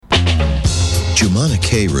Jumana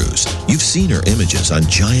Kairouz. You've seen her images on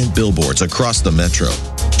giant billboards across the metro.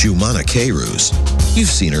 Jumana Kairouz.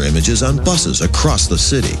 You've seen her images on buses across the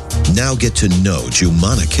city. Now get to know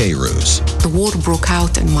Jumana Kairouz. The war broke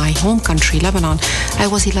out in my home country, Lebanon. I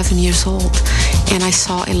was 11 years old and I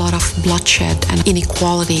saw a lot of bloodshed and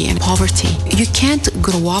inequality and poverty. You can't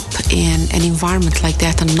grow up in an environment like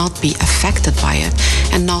that and not be affected by it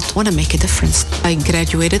and not want to make a difference. I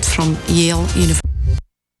graduated from Yale University.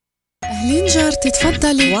 أهلين جارتي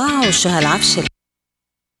تفضلي. واو شو هالعفشة.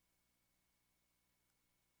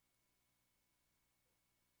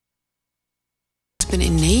 It's been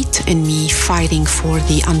innate in me fighting for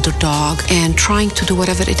the underdog and trying to do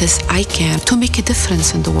whatever it is I can to make a difference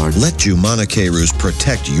in the world. Let Jumana Kairouz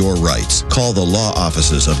protect your rights. Call the law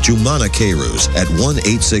offices of Jumana Kairouz at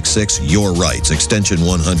 1-866-YOUR-RIGHTS, extension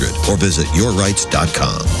 100, or visit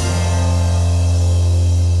yourrights.com.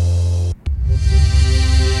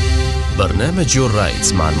 برنامج يور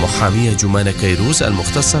رايتس مع المحامية جمانة كيروز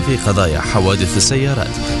المختصة في قضايا حوادث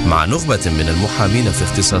السيارات مع نخبة من المحامين في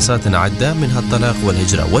اختصاصات عدة منها الطلاق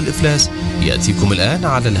والهجرة والإفلاس يأتيكم الآن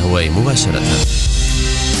على الهواء مباشرة.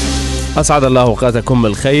 أسعد الله أوقاتكم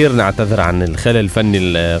بالخير. نعتذر عن الخلل الفني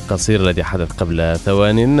القصير الذي حدث قبل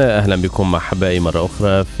ثوان. أهلا بكم أحبائي مرة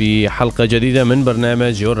أخرى في حلقة جديدة من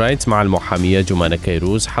برنامج يور رايتس مع المحامية جمانة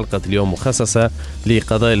كيروز. حلقة اليوم مخصصة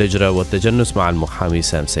لقضايا الهجرة والتجنس مع المحامي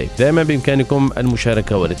سام سيف. دائما بإمكانكم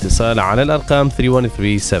المشاركة والاتصال على الأرقام 313-769-6666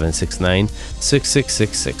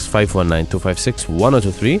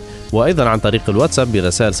 519-256-1023 وأيضا عن طريق الواتساب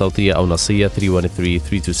برسائل صوتية أو نصية 313-327-7074.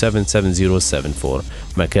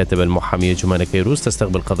 مكاتب المحامية جمانة كيروز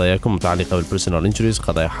تستقبل قضاياكم متعلقة بالبيرسونال انجريز،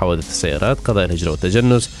 قضايا حوادث السيارات، قضايا الهجرة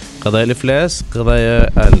والتجنس، قضايا الإفلاس، قضايا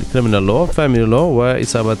الكريمنال لو، فاميلي لو،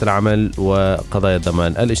 وإصابات العمل، وقضايا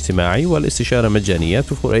الضمان الاجتماعي والاستشارة مجانية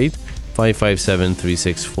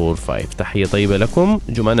 248-557-3645. تحية طيبة لكم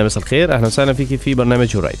جمانة. مساء الخير، أهلا وسهلا فيك في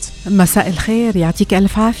برنامج يور رايتس. مساء الخير، يعطيك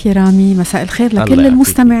ألف عافية رامي. مساء الخير لكل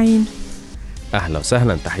المستمعين. أهلا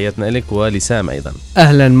وسهلا، تحياتنا لك ولسام أيضا.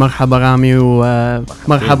 أهلا، مرحبا رامي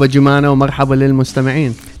ومرحبا جمانة ومرحبا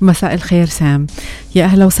للمستمعين. مساء الخير سام، يا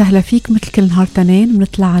أهلا وسهلا فيك. مثل كل نهار تنين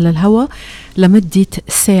بنطلع على الهواء لمدة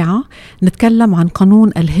ساعة نتكلم عن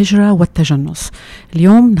قانون الهجرة والتجنس.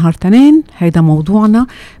 اليوم نهار تنين، هيدا موضوعنا.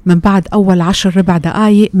 من بعد أول 10 ربع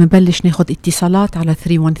دقايق منبلش ناخد اتصالات على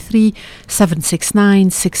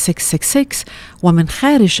 313-769-6666 ومن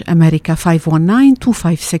خارج أمريكا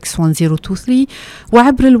 519-256-1023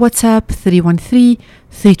 وعبر الواتساب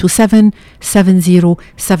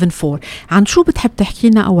 313-327-7074. عن شو بتحب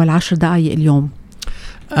تحكينا أول 10 دقايق اليوم؟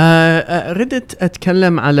 ردت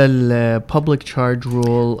أتكلم على ال Public Charge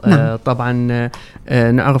Rule. طبعا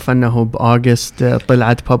نعرف أنه بأغسطس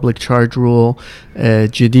طلعت Public Charge Rule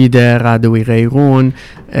جديدة، رادوا يغيرون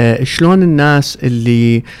شلون الناس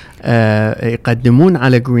اللي يقدمون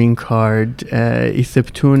على Green Card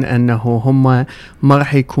يثبتون أنه هم ما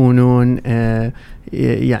رح يكونون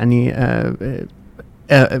يعني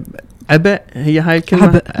أبا، هي هاي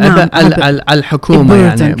الكلمة أبا على الحكومة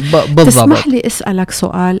يعني بالضبط. تسمح لي أسألك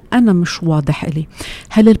سؤال أنا مش واضح إلي.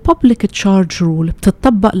 هل الببليك تشارج رول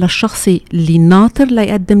بتطبق للشخص اللي ناطر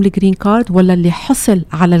ليقدم الجرين كارد ولا اللي حصل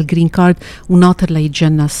على الجرين كارد وناطر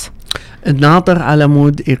ليتجنس؟ الناطر على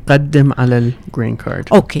مود يقدم على الجرين كارد.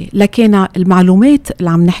 اوكي، لكن المعلومات اللي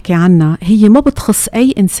عم نحكي عنها هي ما بتخص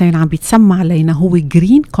اي انسان عم بيتسمى علينا هو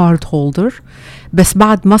جرين كارد هولدر بس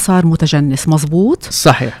بعد ما صار متجنس. مزبوط؟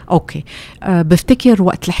 صحيح. اوكي. بفتكر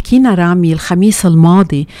وقت اللي حكينا رامي الخميس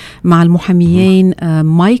الماضي مع المحاميين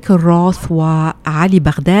مايكل روث وعلي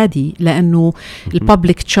بغدادي، لانه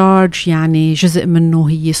الببليك تشارج يعني جزء منه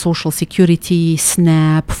هي سوشيال سيكوريتي،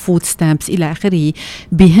 سناب، فود ستامبس الى اخره.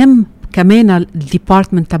 بهم كمان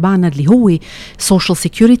الديبارتمنت تبعنا اللي هو سوشيال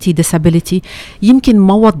سيكوريتي ديسابيليتي. يمكن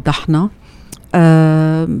ما وضحنا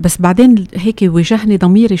بس بعدين هيك وجهني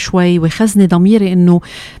ضميري شوي وخزني ضميري انه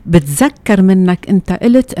بتذكر منك انت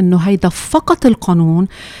قلت انه هيدا فقط القانون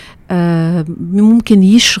ممكن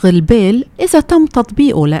يشغل بال إذا تم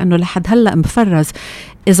تطبيقه، لأنه لحد هلأ مفرز.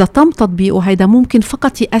 إذا تم تطبيقه هيدا ممكن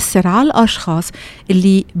فقط يأثر على الأشخاص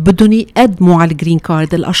اللي بدهم يقدموا على الجرين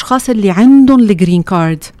كارد، الأشخاص اللي عندهم الجرين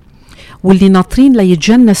كارد واللي ناطرين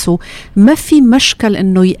ليتجنسوا ما في مشكل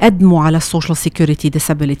انه يقدموا على السوشيال سيكوريتي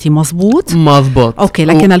ديسابيليتي. مظبوط. اوكي،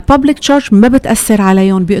 لكن الببليك تشارج ما بتاثر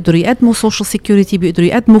عليهم، بيقدروا يقدموا سوشيال سيكوريتي، بيقدروا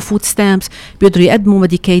يقدموا فود ستامبس، بيقدروا يقدموا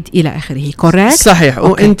ميديكيد الى اخره. كوريكت؟ صحيح.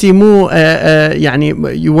 وانت مو يعني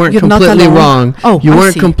you weren't completely wrong. You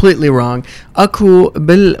weren't completely wrong. اكو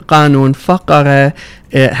بالقانون فقره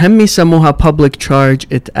هم يسموها public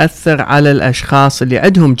charge تأثر على الأشخاص اللي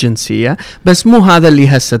عندهم جنسية، بس مو هذا اللي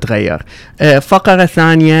هسه تغير. فقرة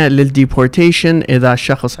ثانية للديبورتيشن، إذا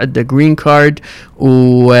الشخص عنده green card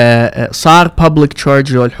وصار public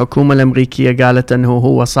charge، لو الحكومة الأمريكية قالت أنه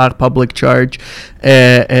هو صار public charge،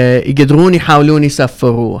 يقدرون يحاولون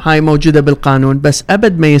يسفروه. هاي موجودة بالقانون، بس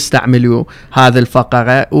أبد ما يستعملوا هذا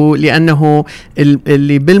الفقرة، ولأنه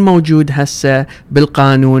اللي بالموجود هسه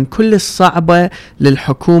بالقانون كل الصعبة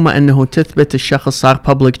للحكومة أنه تثبت الشخص صار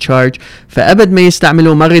public charge، فأبد ما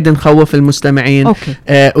يستعملوا. ما نريد نخوف المستمعين،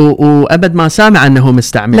 وأبد ما سامع أنه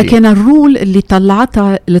مستعملين. لكن الرول اللي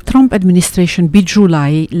طلعتها الترامب ادمنستريشن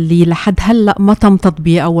بجولاي اللي لحد هلأ ما تم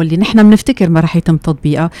تطبيقها، واللي نحن بنفتكر ما رح يتم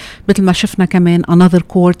تطبيقها، مثل ما شفنا كمان another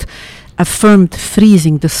court affirmed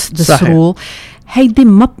freezing this rule.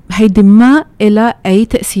 هيدي ما إلى أي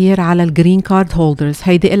تأثير على الجرين كارد هولدرز،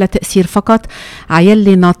 هيدي إلى تأثير فقط على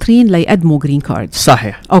اللي ناطرين ليقدموا جرين كارد.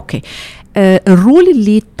 صحيح. أوكي. الرول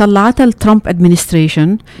اللي طلعتها الترامب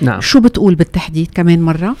ادمنستريشن، نعم، شو بتقول بالتحديد كمان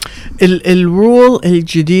مرة؟ الرول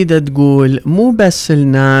الجديدة تقول مو بس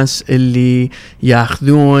الناس اللي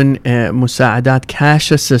ياخذون مساعدات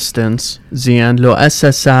كاش اسيستنس، زين، لو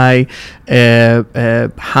SSI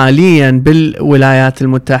حاليا بالولايات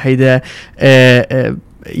المتحدة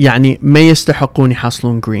يعني ما يستحقون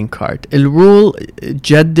يحصلون جرين كارد. الرول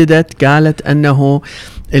جددت، قالت أنه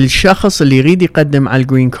الشخص اللي يريد يقدم على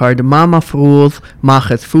الجرين كارد ما مفروض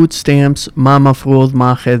ماخذ فود ستامبس، ما مفروض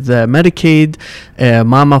ماخذ ميديكيد،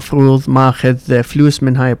 ما مفروض ماخذ فلوس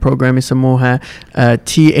من هاي بروجرام يسموها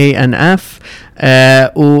TANF،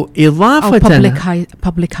 وإضافة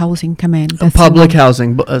public housing كمان. public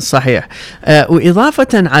housing صحيح. وإضافة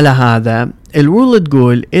على هذا الرول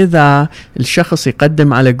تقول إذا الشخص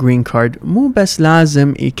يقدم على جرين كارد مو بس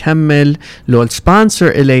لازم يكمل، لو السبونسر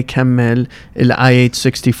إليه يكمل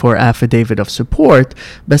I-864 affidavit of support،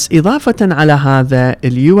 بس إضافة على هذا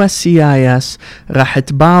USCIS راح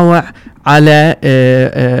تباوع على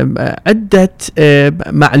عدة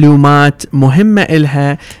معلومات مهمة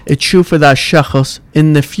إلها تشوف إذا الشخص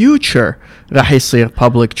in the future راح يصير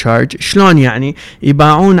public charge. شلون يعني؟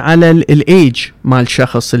 يباعون على الإيج مال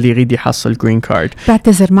الشخص اللي يريد يحصل جرين كارد.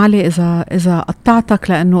 بعتذر مالي إذا قطعتك،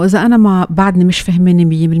 لأنه إذا أنا ما بعدني مش فهمني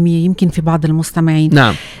 100%، يمكن في بعض المستمعين.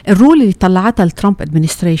 نعم. الرول اللي طلعتها الترامب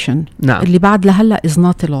ادمنستريشن، نعم، اللي بعد لهلا is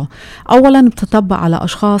not law، أولا بتطبق على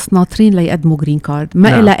أشخاص ناطرين ليقدموا جرين كارد، ما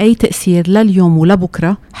نعم، إلى أي تأثير لليوم ولا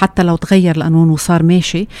بكرة، حتى لو تغير القانون وصار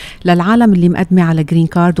ماشي، للعالم اللي مقدمة على جرين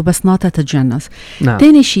كارد وبس ناطرة تتجنس. نعم.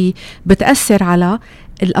 تاني شيء بتأثر على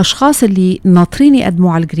الأشخاص اللي ناطرين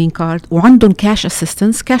يقدموا على الجرين كارد وعندهم كاش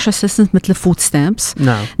اسيستنس مثل فود ستامبس،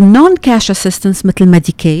 نعم، نون كاش اسيستنس مثل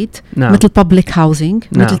ميديكيد، نعم، مثل بابليك هاوزنج،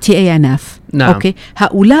 نعم، مثل TANF. نعم. أوكي.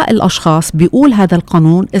 هؤلاء الأشخاص بيقول هذا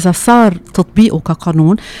القانون إذا صار تطبيقه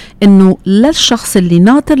كقانون إنه للشخص اللي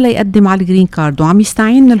ناطر ليقدم على الجرين كارد وعم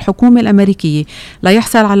يستعين من الحكومة الأمريكية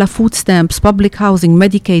ليحصل على فود ستامبس، بابليك هاوزنج،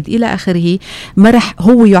 ميديكيد إلى آخره، ما رح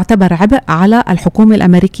هو يعتبر عبء على الحكومة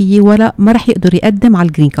الأمريكية، ولا ما رح يقدر يقدم على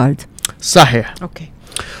الجرين كارد. صحيح. أوكي.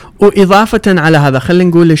 وإضافة على هذا خلينا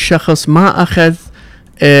نقول الشخص ما أخذ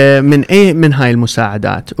من أي من هاي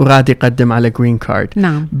المساعدات وراد يقدم على جرين كارد،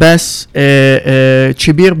 نعم، بس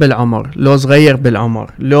كبير بالعمر، لو صغير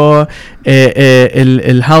بالعمر، لو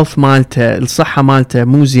الهيلث مالته، الصحة مالته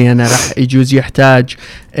مو زينة، راح يجوز يحتاج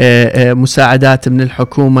مساعدات من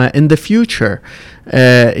الحكومة in the future،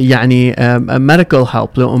 يعني medical help،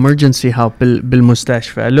 لو emergency help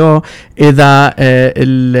بالمستشفى، لو إذا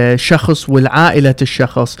الشخص والعائلة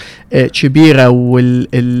الشخص كبيرة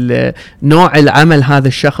والنوع العمل هذا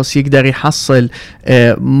الشخص يقدر يحصل،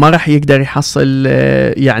 ما راح يقدر يحصل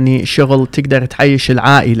يعني شغل تقدر تعيش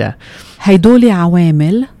العائلة. هيدول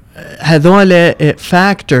عوامل، هذول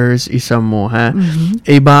factors يسموها،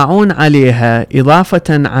 يباعون عليها إضافة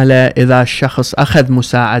على إذا الشخص أخذ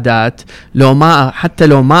مساعدات، حتى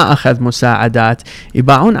لو ما أخذ مساعدات،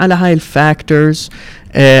 يباعون على هاي الفاكتورز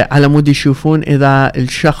على مود يشوفون إذا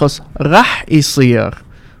الشخص راح يصير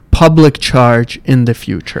public charge in the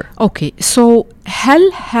future. أوكي. هل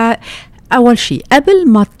أول شيء قبل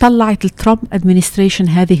ما طلعت الترامب ادمنستريشن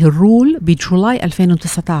هذه الرول بجولاي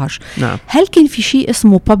 2019، نعم، هل كان في شيء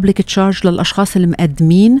اسمه public charge للأشخاص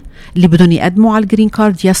المقدمين اللي بدهم يقدموا على الجرين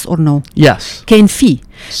كارد؟ yes or no؟ yes. كان في.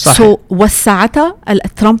 صحيح. وسعتها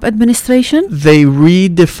الترامب ادمنستريشن. they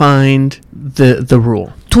redefined the rule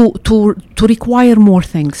to require more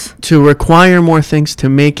things. To require more things to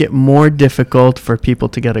make it more difficult for people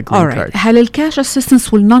to get a green card. هل الكاش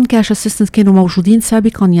assistance والنون كاش assistance كانوا موجودين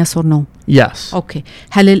سابقا yes or no؟ Yes. Okay.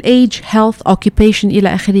 هل الage, health, occupation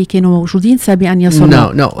إلى آخره كانوا موجودين سابقا yes or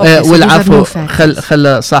no? No. والعفو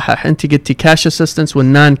خل صحح أنت قلتي cash assistance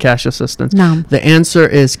والnon cash assistance. نعم. The answer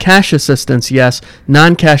is cash assistance yes,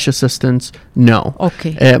 non cash assistance no.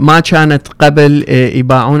 Okay. ما كانت قبل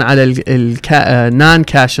يباعون على non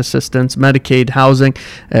cash assistance, Medicaid, housing,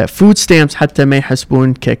 food stamps حتى ما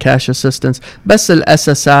يحسبون كcash assistance بس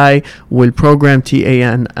SSI والprogram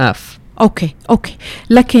TANF. اوكي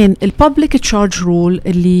لكن الببليك تشارج رول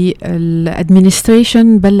اللي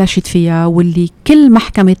الادمنستريشن بلشت فيها واللي كل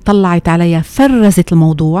محكمة طلعت عليها فرزت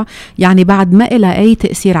الموضوع، يعني بعد ما إلها أي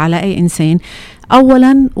تأثير على أي إنسان،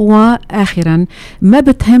 أولا وآخرا ما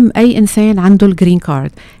بتهم أي إنسان عنده الجرين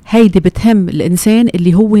كارد، هيدي بتهم الإنسان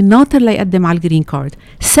اللي هو ناطر ليقدم على الجرين كارد.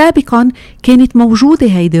 سابقا كانت موجودة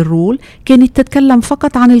هيدي الرول، كانت تتكلم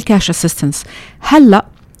فقط عن الكاش اسيستنس. هلأ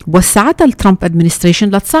وسعتها الترامب ادمنستريشن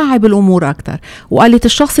لتصعب الامور اكثر، وقالت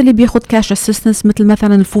الشخص اللي بياخذ كاش اسيستنس مثل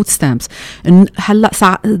مثلا الفود ستامبس هلا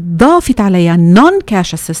ضافت عليها نون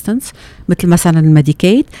كاش اسيستنس مثل مثلا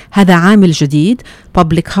الميديكيد، هذا عامل جديد.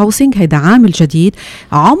 بابليك هاوسنج هذا عامل جديد.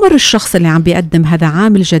 عمر الشخص اللي عم بيقدم هذا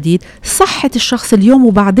عامل جديد. صحة الشخص اليوم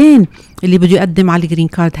وبعدين اللي بده يقدم على الجرين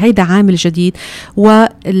كارد هيدا عامل جديد.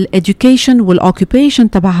 والإدوكيشن والأوكيبيشن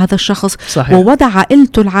تبع هذا الشخص صحيح. ووضع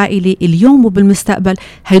عائلته العائلي اليوم وبالمستقبل،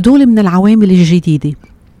 هيدول من العوامل الجديدة.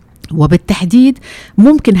 وبالتحديد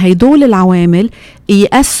ممكن هيدول العوامل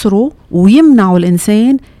يأثروا ويمنعوا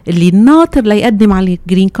الإنسان اللي ناطر ليقدم على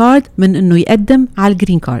الجرين كارد من إنه يقدم على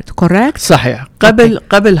الجرين كارد. كوريكت؟ صحيح.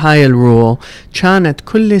 قبل هاي الرول كانت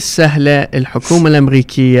كل سهلة الحكومة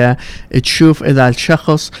الأمريكية تشوف إذا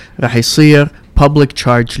الشخص رح يصير public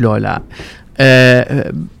charge لو لا.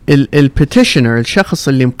 البيتيشنر الشخص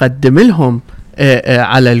اللي مقدم لهم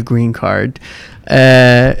على الجرين كارد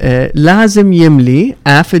لازم يملي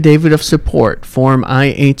affidavit of support form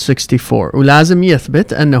I-864 ولازم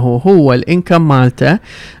يثبت أنه هو الإنكم مالته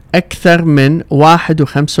أكثر من 125%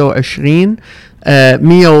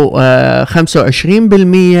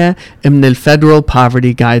 من الفيدرال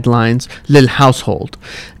poverty guidelines للhousehold.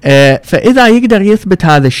 فإذا يقدر يثبت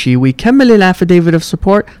هذا الشيء ويكمل affidavit of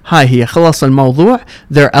support، هاي هي خلص الموضوع،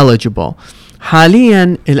 they're eligible.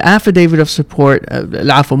 حاليا affidavit of support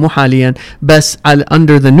العفو مو حاليا بس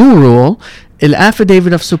under the new rule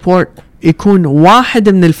affidavit of support يكون واحد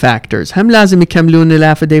من الفاكتورز، هم لازم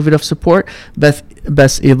يكملون affidavit of support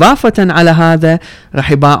بس إضافة على هذا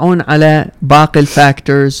رح يباعون على باقي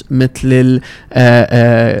الفاكتورز مثل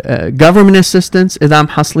government assistance إذا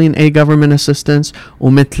محصلين أي government assistance،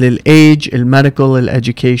 ومثل age, medical,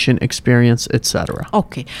 education, experience, etc.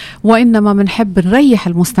 أوكي. وإنما منحب نريح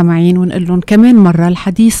المستمعين ونقول لهم كمان مرة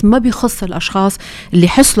الحديث ما بيخص الأشخاص اللي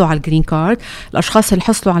حصلوا على الجرين كارد. الأشخاص اللي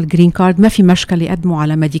حصلوا على الجرين كارد ما في مشكلة يقدموا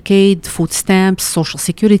على ميديكيد، فود ستامبس، سوشيال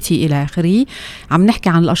سيكوريتي إلى آخره. عم نحكي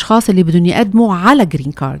عن الأشخاص اللي بدهم يقدموا على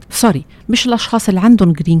جرين كارد، سوري مش الأشخاص اللي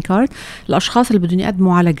عندهم جرين كارد، الأشخاص اللي بدهم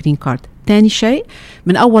يقدموا على جرين كارد. تاني شيء،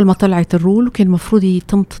 من أول ما طلعت الرول وكان المفروض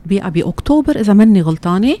يتم تطبيقها بأكتوبر إذا مني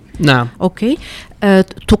غلطانة. نعم. أوكي.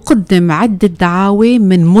 تقدم عدة دعاوى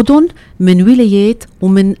من مدن، من ولايات،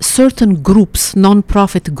 ومن certain groups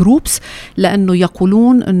non-profit groups، لأنه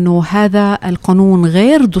يقولون أنه هذا القانون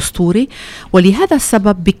غير دستوري. ولهذا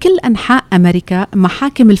السبب بكل أنحاء أمريكا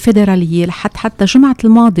محاكم الفيدرالية حتى جمعة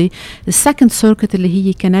الماضي السكند سيركت اللي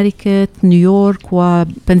هي كونتيكت، نيويورك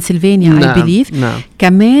وبنسلفانيا I believe. نعم.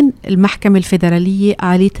 كمان المحكمة الفيدرالية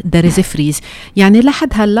قالت there is a freeze. يعني لحد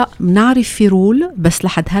هلأ بنعرف في رول بس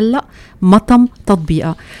لحد هلأ ما تم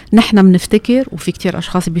تطبيقها. نحن بنفتكر وفي كتير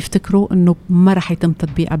أشخاص بيفتكروا أنه ما رح يتم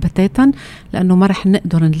تطبيقها بتاتا، لأنه ما رح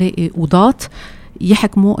نقدر نلاقي قضاة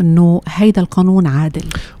يحكموا أنه هيدا القانون عادل.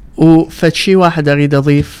 وفتشي واحد أريد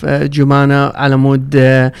أضيف جمانة على مود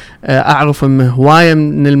أعرف من هواية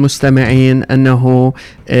من المستمعين أنه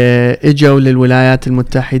إجوا للولايات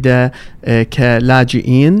المتحدة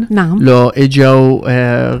كلاجئين. نعم. لو إجوا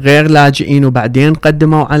غير لاجئين وبعدين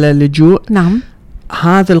قدموا على اللجوء. نعم.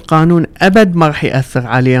 هذا القانون أبد ما رح يأثر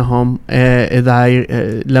عليهم إذا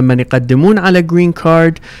لما يقدمون على جرين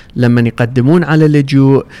كارد، لما يقدمون على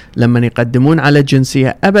لجوء، لما يقدمون على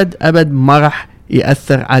جنسية، أبد ما رح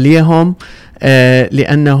يأثر عليهم،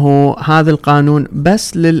 لأنه هذا القانون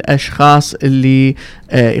بس للأشخاص اللي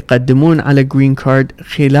يقدمون على جرين كارد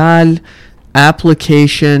خلال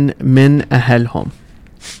application من أهلهم.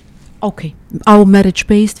 أوكي. أو marriage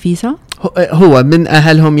based visa. هو من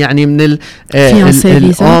أهلهم، يعني من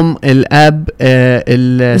الأم، الأب،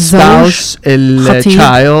 السباوس،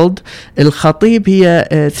 التشايلد. الخطيب هي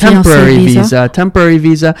temporary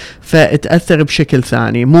visa فتأثر بشكل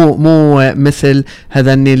ثاني، مو مثل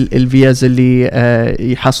هذن الفيزا اللي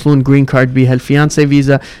يحصلون جرين كارد بها. الفيانسي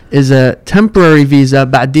فيزا is a temporary visa،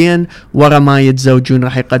 بعدين ورا ما يتزوجون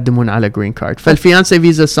راح يقدمون على جرين كارد. فالفيانسي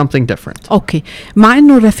فيزا something different. اوكي، مع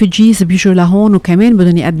انه الريفوجيز بيجوا لهون وكمان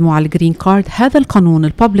بدهم يقدموا على الجرين كارد، هذا القانون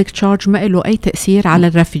الببليك تشارج ما له اي تأثير على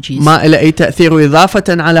الريفوجيز، ما له اي تأثير. واضافة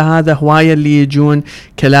على هذا هواية اللي يجون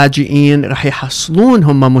كلاجئين راح يحصلون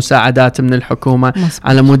هم مساعدات من الحكومة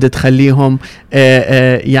على مود تخليهم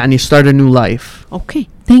يعني start a new life. اوكي،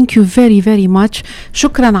 thank you very very much.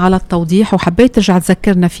 شكرا على التوضيح، وحبيت ترجع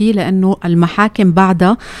تذكرنا فيه لأنه المحاكم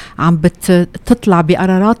بعدها عم بتطلع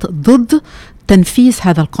بقرارات ضد تنفيذ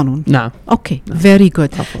هذا القانون. نعم. اوكي، very good.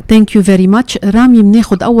 thank you very much. رامي،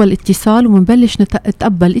 بناخد أول اتصال ومنبلش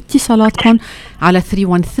نتقبل اتصالاتكم على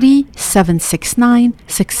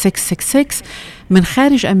 313-769-6666 من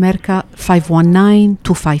خارج أمريكا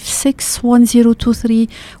 519-256-1023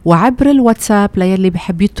 وعبر الواتساب ليلي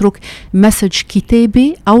بحب يترك مسج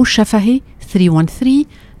كتابي أو شفهي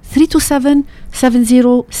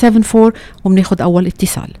 313-327-7074. وبناخد أول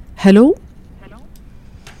اتصال. هلو.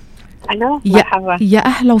 ألو، مرحبا. يا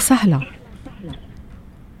أهلا وسهلا.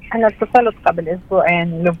 أنا اتصلت قبل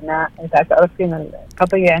أسبوعين لبنى، إذا تعرفين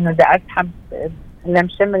القضية، إنه دا أسحب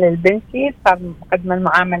لمشمل البنتي، صار مقدمة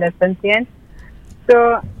المعاملة 2 سنين.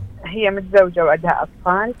 هي متزوجة وعندها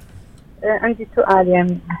أطفال. عندي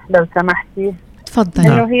سؤالين لو سمحتي. تفضل.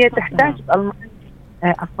 إنه هي تحتاج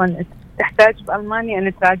بألمانيا تحتاج بألمانيا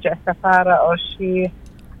أن تراجع سفارة أو شيء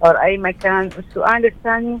أو أي مكان. والسؤال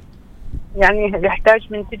الثاني، يعني يحتاج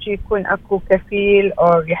من تجي يكون أكو كفيل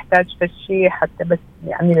أو يحتاج فشي حتى بس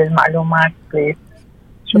يعني للمعلومات بليز.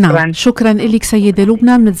 شكرا. نعم، شكرا لك سيدة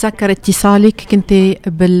لبنى. بنتذكر اتصالك، كنت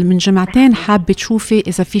من جمعتين حابة تشوفي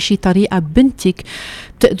إذا في شي طريقة بنتك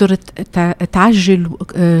بتقدر تعجل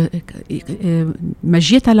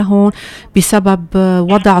مجيتها لهون بسبب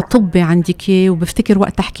وضع طبي عندك. وبفتكر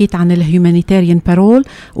وقت حكيت عن الهيومانيتاريان بارول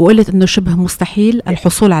وقلت إنه شبه مستحيل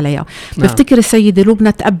الحصول عليها. نعم. بفتكر السيدة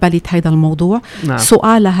لبنى تقبلت هذا الموضوع. نعم.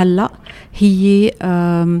 سؤالها هلأ هي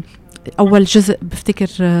أول جزء بفتكر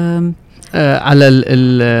على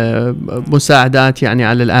المساعدات، يعني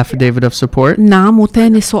على الافيديفيت اوف سبورت. نعم.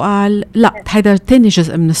 وتاني سؤال، لا هذا تاني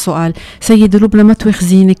جزء من السؤال. سيدة لبنى ما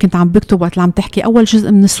تواخذيني، كنت عم بكتب وقت عم تحكي. أول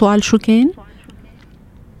جزء من السؤال شو كان؟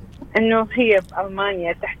 إنه هي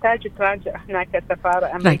بألمانيا تحتاج تراجع هناك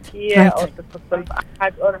سفارة أمريكية أو تتصل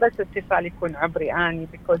بأحد أو بس اتصال يكون عبري أني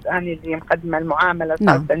بيكوز أني اللي مقدمة المعاملة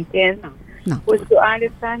صار 2 سنين. نعم. والسؤال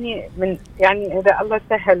الثاني، من يعني إذا الله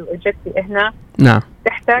سهل وإجتي هنا، نعم،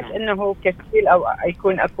 تحتاج إنه كفيل أو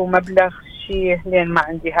يكون أكو مبلغ شيء، لين ما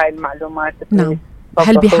عندي هاي المعلومات. نعم.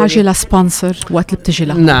 هل بحاجة لسبونسر وقت اللي بتجي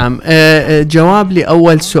لها؟ نعم. جواب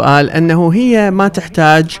لأول سؤال أنه هي ما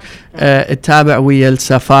تحتاج تتابع ويا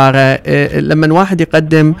السفارة. لما واحد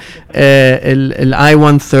يقدم الاي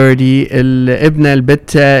 130، الابنة،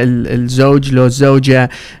 البتة، الزوج لو الزوجة،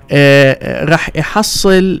 راح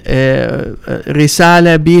يحصل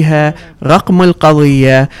رسالة بها رقم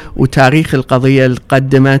القضية وتاريخ القضية اللي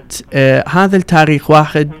قدمت. هذا التاريخ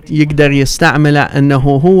واحد يقدر يستعمله أنه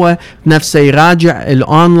هو نفسه يراجع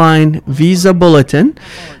الأونلاين فيزا بوليتن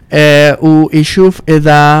ويشوف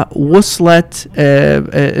إذا وصلت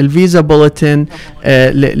الفيزا بوليتن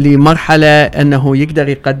لمرحلة أنه يقدر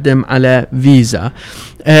يقدم على فيزا.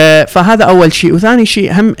 فهذا أول شيء. وثاني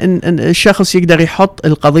شيء، هم إن الشخص يقدر يحط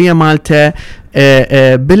القضية مالته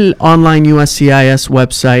بالأونلاين USCIS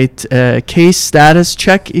ويب سايت، كيس ستاتس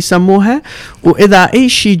تشيك يسموها. وإذا أي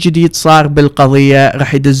شيء جديد صار بالقضية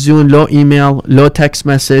راح يدزون له إيميل، له تكست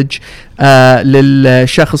مسج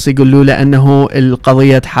للشخص يقولوا له أنه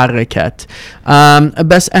القضية تحركت.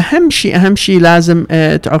 بس أهم شيء لازم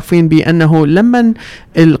تعرفين بأنه لما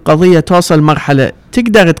القضية توصل مرحلة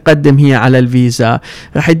تقدر تقدم هي على الفيزا،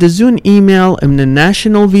 راح يدزون إيميل من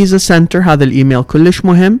الناشونال فيزا سنتر. هذا الإيميل كلش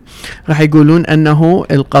مهم. راح يقولون أنه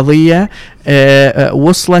القضية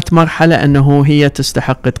وصلت مرحلة أنه هي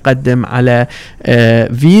تستحق تقدم على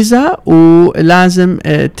فيزا ولازم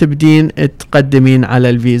تبدين تقدمين على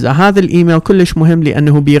الفيزا. هذا الإيميل كلش مهم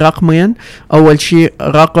لأنه برقمين. أول شيء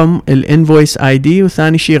رقم الانفويس اي دي،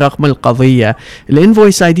 وثاني شيء رقم القضية.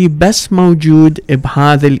 الانفويس اي دي بس موجود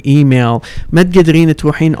بهذا الإيميل، ما تقدرين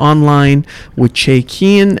تروحين أونلاين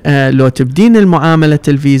وتشيكين لو تبدين المعاملة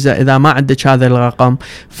الفيزا إذا ما عندك هذا الرقم.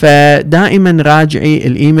 فدائما راجعي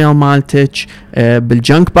الإيميل مالتك عندك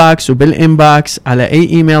بالجنك باكس وبالانباكس على اي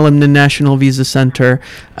ايميل من الناشونال فيزا سنتر،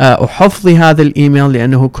 وحفظي هذا الايميل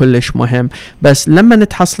لانه كلش مهم. بس لما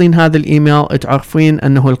تحصلين هذا الايميل تعرفين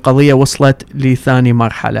انه القضيه وصلت لثاني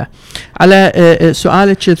مرحله. على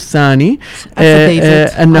سؤالك الثاني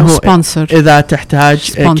انه اذا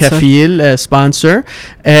تحتاج كفيل سبونسر،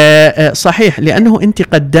 صحيح، لانه انت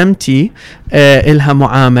قدمتي إلها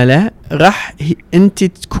معاملة راح انت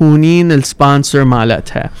تكونين السبونسر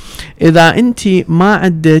مالتها. اذا انت ما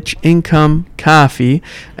عندك انكم كافي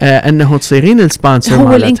انه تصيرين السبونسر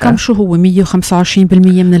مالتها. هو الانكم شو هو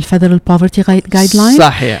 125% من الفيدرال بوفرتي جايد لاين.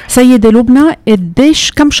 صحيح. سيدة لبنى،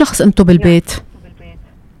 قديش كم شخص انتم بالبيت؟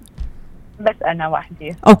 بس انا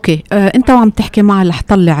وحدي. اوكي. انت وعم تحكي معها رح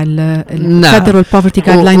تطلع الفيدرال بوفرتي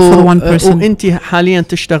جايد لاين فور وان بيرسون. وانت حاليا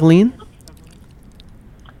تشتغلين؟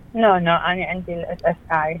 نو أنا عندي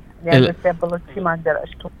SSI يعني disability ما أقدر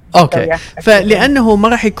أشتغل. أوكي. فلأنه ما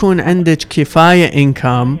راح يكون عندك كفاية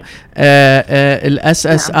إنكم،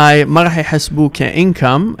 SSI ما راح يحسبوه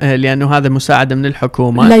كإنكم لأنه هذا مساعدة من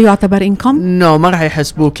الحكومة. لا يعتبر إنكم؟ نو ما راح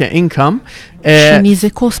يحسبوه كإنكم. شنيزة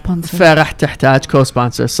كوسبونسر. فراح تحتاج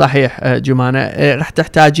كوسبونسر. صحيح جمانة، راح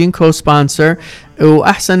تحتاجين كوسبونسر،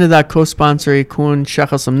 وأحسن إذا كوسبونسر يكون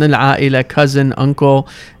شخص من العائلة، cousin, uncle،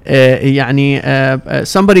 يعني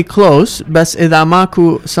somebody close. بس إذا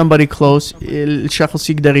ماكو somebody close الشخص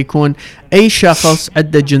يقدر يكون أي شخص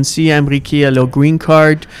عنده جنسية أمريكية لو green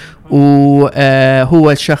card،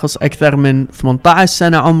 وهو الشخص أكثر من 18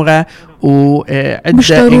 سنة عمره، وعنده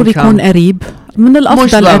مش ضروري يكون قريب، من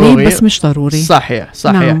الأفضل قريب بس مش ضروري. صحيح.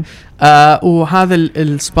 نعم. وهذا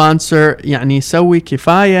السبونسر يعني يسوي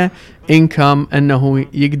كفاية إنكم أنه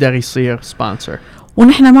يقدر يصير سبونسر.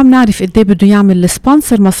 ونحن ما بنعرف قد ايه بده يعمل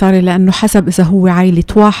السبونسر مصاري، لانه حسب اذا هو عائله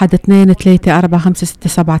 1 2 3 4 5 6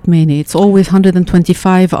 7 8. It's always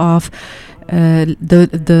 125 of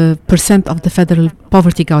the percent of the federal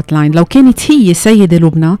poverty guideline. لو كانت هي سيدة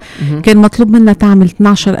لبنى كان مطلوب منها تعمل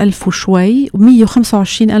 12,000 وشوي،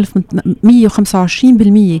 و125,000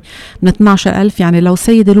 125% من 12,000. يعني لو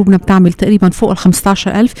سيدة لبنى بتعمل تقريبا فوق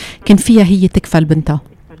 15,000 كان فيها هي تكفل بنتها.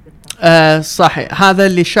 صحيح. هذا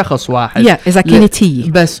اللي شخص واحد إذا كانت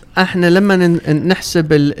هي. بس احنا لما نحسب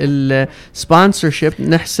السبونسرشيب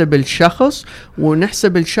نحسب الشخص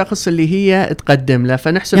ونحسب الشخص اللي هي تقدم له،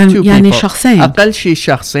 فنحسب يعني شخصين، أقل شيء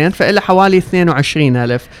شخصين، فإلى حوالي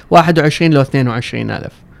 22,000 21 لو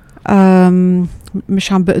 22,000.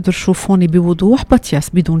 مش عم بقدر شوف هون بوضوح، بس يس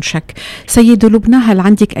بدون شك. سيدة لبنى، هل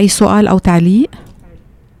عندك أي سؤال أو تعليق؟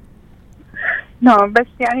 بس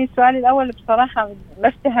يعني السؤال الأول بصراحة ما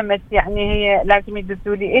افتهمت، يعني هي لازم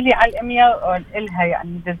يدزوا لي إلي على الإيميل أو إلها يعني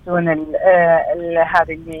يدزون هذا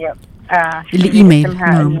اللي الإيميل.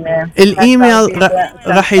 الإيميل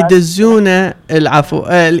راح يدزونه، العفو،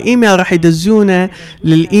 الإيميل راح يدزونه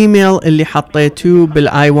للإيميل اللي حطيتوه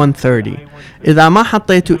بالآي 130. إذا ما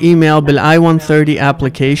حطيتوا إيميل بالآي 130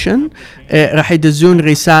 أبليكيشن راح يدزون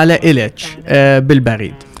رسالة إلك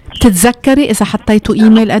بالبريد. تتذكري إذا حطيتوا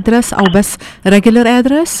إيميل أدرس أو بس ريجولر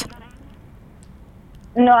أدرس؟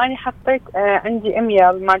 أنا حطيت عندي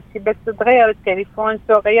إيميل مالتي بس تغير التليفون،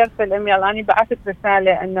 غيرت الإيميل. أنا بعثت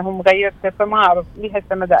رسالة أنهم غيرته، فما أعرف لي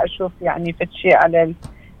هسه ماذا أشوف يعني في شيء على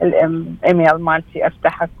الإيميل مالتي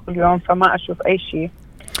أفتحه كل يوم فما أشوف أي شيء.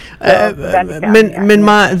 من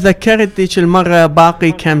ما ذكرت ذيك المرة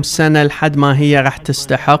باقي كم سنة لحد ما هي راح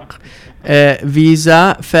تستحق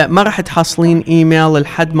فيزا، فما راح تحصلين إيميل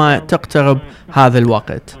لحد ما تقترب هذا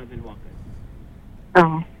الوقت.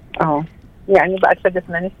 يعني بعد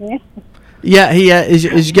 8 سنين. هي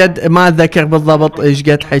ايش قد ما اتذكر بالضبط ايش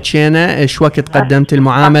قد حكينا، ايش وقت قدمت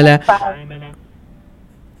المعامله.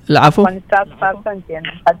 العفو.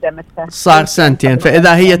 صار سنتين.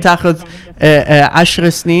 فاذا هي تاخذ 10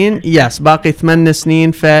 سنين باقي 8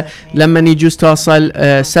 سنين، فلما يجوز توصل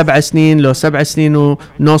 7 سنين لو 7 سنين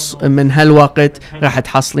ونص من هالوقت راح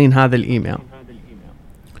تحصلين هذا الايميل.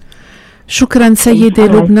 شكرا سيدة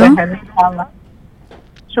لبنى.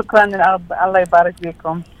 شكرا الله يبارك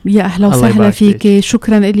فيكم. يا أهلا وسهلا فيك.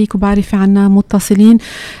 شكرا لك. وبعرفي عنا متصلين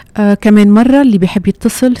كمان مرة، اللي بيحب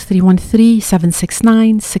يتصل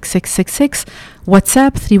 313-769-6666،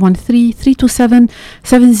 واتساب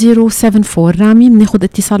 313-327-7074. رامي بناخد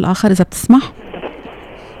اتصال آخر إذا بتسمح.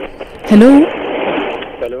 هلو.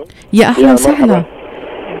 يا أهلا وسهلا.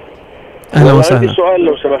 أهلا وسهلا. عندي سؤال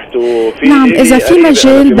لو سمحتوا. نعم، إذا في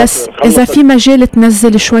مجال، بس إذا في مجال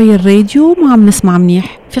تنزل شوي الراديو، ما عم نسمع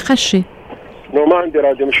منيح، في خشة. ما عندي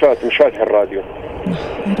راديو، مش فاتح الراديو.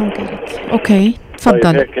 أوكي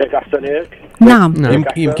تفضل. هيك أحسن هيك. نعم.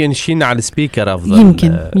 يمكن شينا على السبيكر أفضل.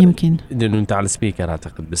 يمكن لأنه أنت على السبيكر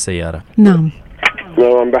أعتقد بالسيارة. نعم.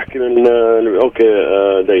 عم بحكي من اوكي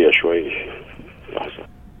ضيق شوي لحظة.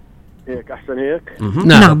 هيك احسن هيك.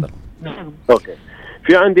 نعم. اوكي.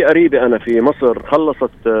 في عندي قريبة انا في مصر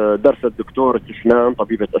خلصت درست دكتورة اسنان،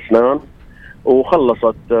 طبيبة اسنان،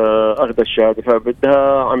 وخلصت اخذت الشهادة،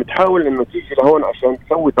 فبدها عم تحاول انه تيجي لهون عشان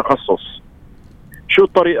تسوي تخصص. شو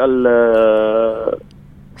الطريقة اللي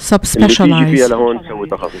تيجي فيها لهون تسوي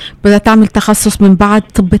تخصص؟ بدها تعمل تخصص من بعد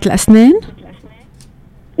طبة الأسنان؟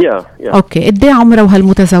 يا اوكي. قد ايه عمرها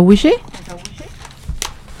وهالمتزوجة؟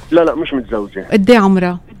 لا مش متزوجة. قد ايه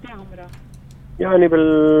عمرها؟ يعني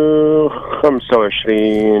بال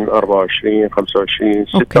 25 24 25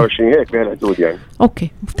 26 هيك بهالحدود يعني.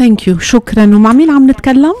 اوكي ثانك يو، شكرا. ومع مين عم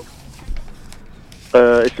نتكلم؟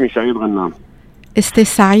 اسمي سعيد غنام. استاذ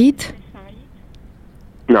سعيد؟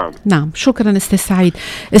 نعم شكرا استاذ سعيد.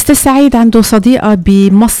 استاذ سعيد عنده صديقة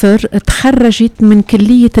بمصر تخرجت من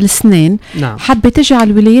كلية الأسنان. نعم. حابة تجي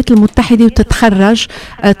على الولايات المتحدة وتتخرج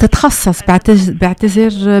تتخصص،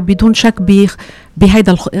 بعتذر بدون شك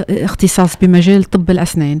بهيدا الاختصاص بمجال طب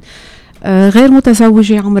الأسنان. غير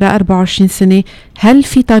متزوجة، عمرها 24 سنة. هل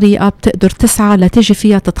في طريقة بتقدر تسعى لتجي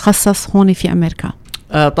فيها تتخصص هون في أمريكا؟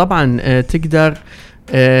 طبعا تقدر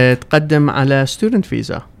تقدم على student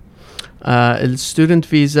visa. الستودنت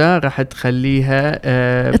فيزا راح تخليها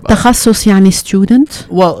التخصص يعني ستودنت.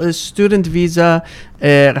 الستودنت فيزا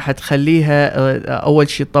راح تخليها اول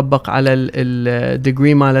شيء تطبق على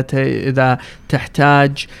الديجري مالتها اذا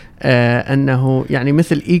تحتاج انه يعني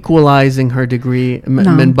مثل equalizing her degree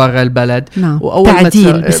من برا البلد. وأول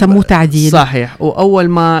تعديل بسموه تعديل. صحيح. واول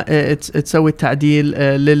ما تسوي التعديل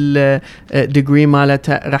للديجري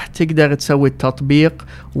مالتها راح تقدر تسوي التطبيق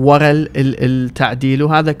ورا التعديل،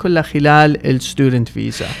 وهذا كله خلال الستودنت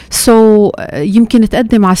فيزا. يمكن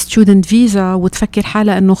تقدم على ستودنت فيزا وتفكر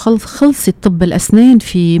حالها انه خلصت طب الاسنان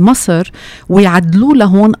في مصر ويعدلوا لها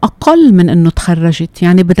هون اقل من انه تخرجت،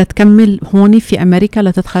 يعني بدها تكمل هون في امريكا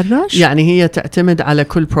لتتخرج. يعني هي تعتمد على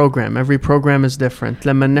كل program. every program is different.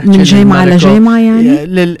 لما نحكي من جامعة لجامعة يعني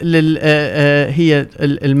هي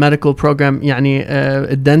الميديكال بروجرام، يعني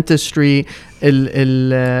الدنتستري،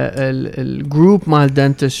 الجروب مال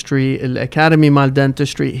دنتستري، الاكاديمي مال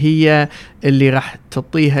دنتستري هي اللي راح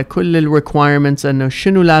تعطيها كل الريكوايرمنتس انه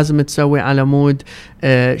شنو لازم تسوي على مود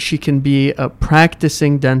she can be a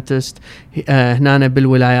practicing dentist هنا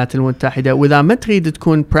بالولايات المتحدة. واذا ما تريد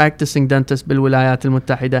تكون practicing dentist بالولايات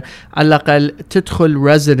المتحدة، على الاقل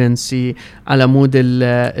تدخل residency على مود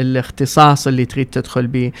الاختصاص اللي تريد تدخل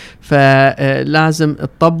به. فلازم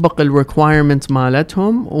تطبق الريكوايرمنت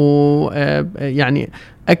مالتهم، ويعني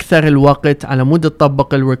أكثر الوقت على مود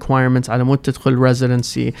تطبق الريكوايرمنتس على مود تدخل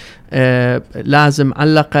ريزيدنسي لازم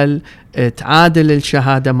على الأقل تعادل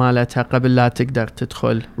الشهادة مالتها قبل لا تقدر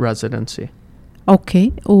تدخل ريزيدنسي.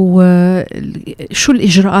 أوكي. وشو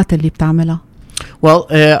الإجراءات اللي بتعملها؟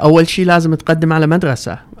 أول شيء لازم تقدم على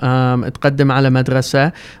مدرسة. تقدم على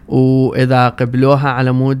مدرسة، وإذا قبلوها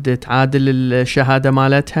على مود تعادل الشهادة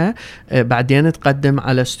مالتها بعدين تقدم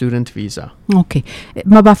على student visa. أوكي.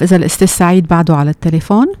 ما بعرف إذا الأستاذ سعيد بعده على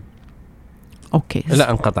التليفون. أوكي.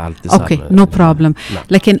 لا، انقطع الاتصال. أوكي نو بروبلم.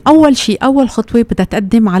 لكن أول شيء، أول خطوة بدها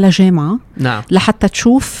تقدم على جامعة. نعم. لحتى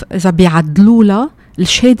تشوف إذا بيعدلوا لها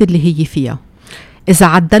الشهادة اللي هي فيها. إذا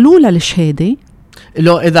عدلوا لها الشهادة،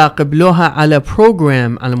 لو إذا قبلوها على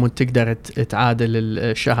بروجرام على مود تقدر تعادل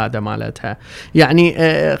الشهادة مالتها. يعني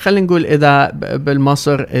خلينا نقول إذا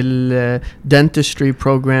بالمصر الدنتستري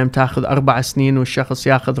بروجرام تاخذ 4 سنين والشخص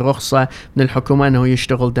ياخذ رخصة من الحكومة أنه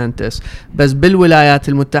يشتغل دنتست، بس بالولايات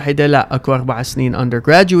المتحدة لا، أكو 4 سنين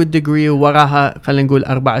undergraduate degree ووراها خلينا نقول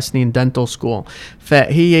 4 سنين dental school.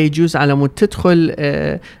 فهي يجوز على مود تدخل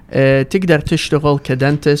تقدر تشتغل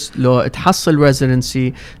كدنتست. لو تحصل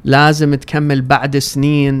ريزيدنسي لازم تكمل بعد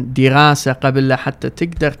سنين دراسة قبل حتى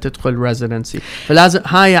تقدر تدخل ريزيدنسي، فلازم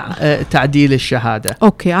هاي تعديل الشهادة.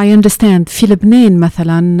 اوكي I understand. في لبنان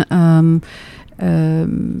مثلا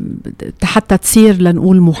حتى تصير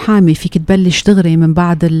لنقول محامي فيك تبلش دغري من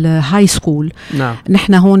بعد الهاي سكول. نعم.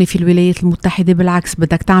 نحن هون في الولايات المتحدة بالعكس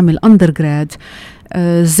بدك تعمل undergrad.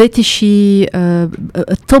 ذات الشيء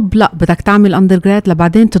الطب لا، بدك تعمل undergrad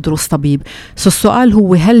لبعدين تدرس طبيب. السؤال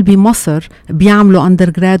هو هل بمصر بيعملوا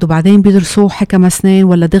undergrad وبعدين بيدرسوا حكم أسنان،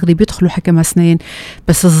 ولا دغري بيدخلوا حكم أسنان؟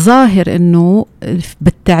 بس الظاهر انه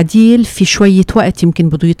بالتعديل في شوية وقت يمكن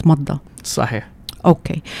بده يتمضى. صحيح.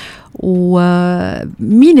 اوكي.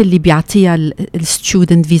 ومين اللي بيعطيها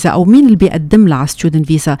الستودنت فيزا، او مين اللي بيقدم لها ستودنت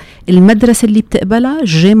فيزا؟ المدرسة اللي بتقبلها،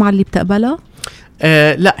 الجامعة اللي بتقبلها؟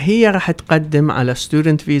 لا، هي راح تقدم على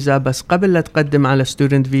ستودنت فيزا، بس قبل لا تقدم على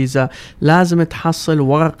ستودنت فيزا لازم تحصل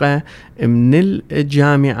ورقة من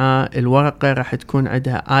الجامعة. الورقة راح تكون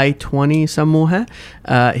عندها I-20 يسموها،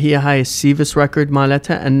 هي هاي السيفس ريكورد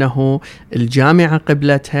مالتها، أنه الجامعة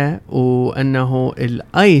قبلتها، وأنه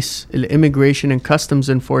الآيس الإميغريشن اند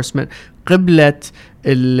كاستمز انفورسمنت قبلت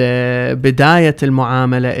بداية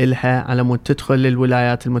المعاملة إلها على مود تدخل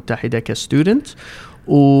للولايات المتحدة كستودنت.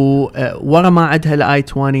 وورا ما عندها الاي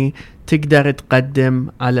 20 تقدر تقدم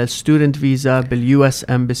على الستودنت فيزا باليو اس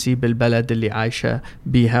امباسي بالبلد اللي عايشه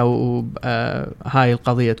بيها، وهاي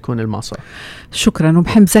القضيه تكون المصر. شكرا.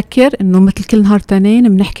 وبحب أذكر انه مثل كل نهار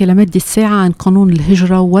تنين بنحكي لمده ساعه عن قانون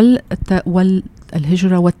الهجره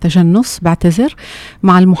الهجرة والتجنس، بعتذر،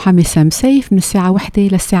 مع المحامي سام سيف من الساعة 1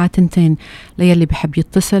 للساعة 2. ليلي بحب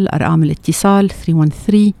يتصل أرقام الاتصال 313-769-6666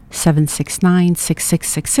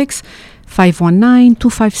 519-256-1023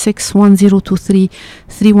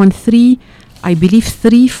 313 I believe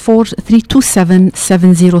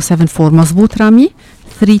 327-7074. مزبوط رامي؟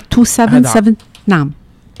 327 نعم.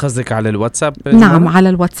 قصدك على الواتساب؟ نعم على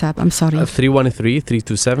الواتساب. I'm sorry. 313-327-7074.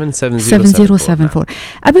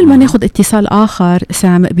 قبل ما ناخد اتصال آخر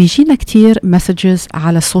سام، بيجينا كتير مسجز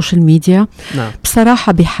على السوشيال ميديا. نعم.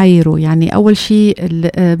 بصراحة بيحيروا، يعني أول شيء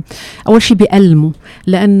بيألموا،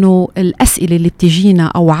 لأنه الأسئلة اللي بتجينا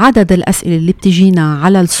أو عدد الأسئلة اللي بتجينا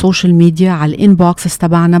على السوشيال ميديا على الانبوكس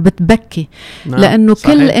تبعنا بتبكي. نعم. لأنه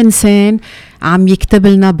صحيح. كل إنسان عم يكتب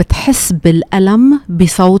لنا بتحس بالألم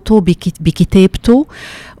بصوته بكتابته،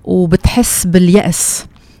 وبتحس باليأس.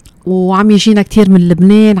 وعم يجينا كتير من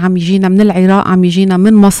لبنان، عم يجينا من العراق، عم يجينا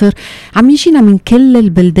من مصر، عم يجينا من كل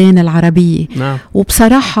البلدان العربية. نعم.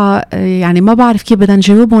 وبصراحة يعني ما بعرف كيف بدنا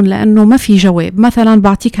نجاوبهم، لأنه ما في جواب. مثلا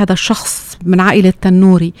بعطيك هذا الشخص من عائلة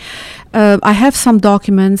تنوري. I have some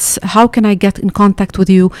documents. How can I get in contact with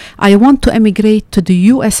you? I want to emigrate to the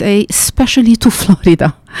USA, especially to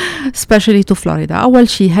Florida. أول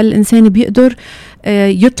شيء، هل الإنسان بيقدر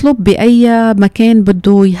يطلب بأي مكان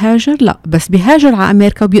بده يهاجر؟ لا، بس بيهاجر على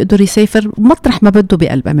أمريكا وبيقدر يسافر مطرح ما بده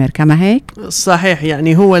بقلب أمريكا، ما هيك؟ صحيح.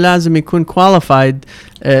 يعني هو لازم يكون qualified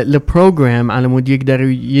لبروجرام على مود يقدر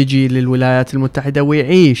يجي للولايات المتحدة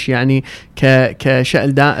ويعيش يعني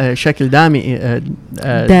كشكل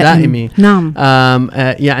دائمي. نعم.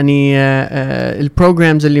 يعني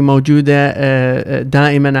البروجرامز اللي موجودة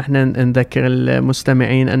دائما احنا نذكر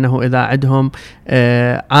المستمعين أنه إذا عندهم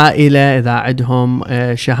عائلة، إذا عندهم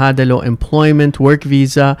شهادة لو employment work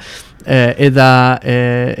visa، إذا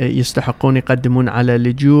يستحقون يقدمون على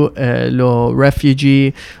لجوء لو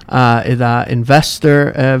ريفيجي، إذا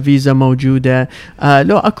investor فيزا موجودة،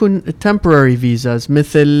 لو أكون temporary visas مثل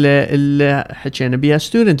اللي حكينا بيها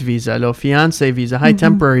student visa، لو fiancé visa، هاي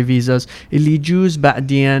temporary visas اللي يجوز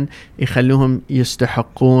بعدين يخلوهم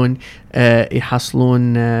يستحقون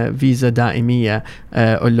يحصلون فيزا دائمية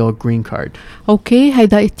أو green card. أوكي،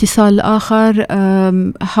 هيدا اتصال آخر.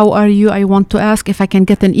 How are you? I want to ask if I can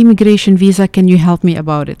get an immigration visa. Can you help me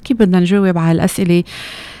about it? كيف بدنا نجاوب على الأسئلة؟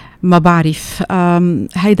 ما بعرف.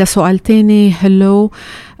 هيدا سؤال تاني. Hello,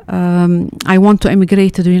 I want to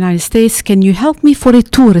immigrate to the United States. Can you help me for a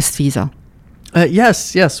tourist visa? Yes,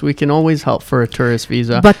 we can always help for a tourist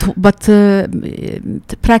visa. But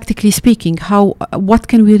practically speaking, what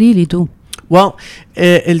can we really do? Well,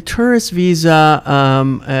 التورست فيزا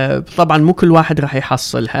طبعا مو كل واحد راح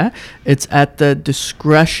يحصلها. It's at the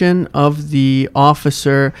discretion of the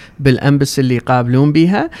officer بالأمبس اللي يقابلون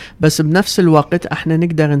بيها، بس بنفس الوقت احنا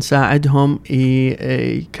نقدر نساعدهم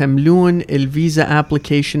يكملون الفيزا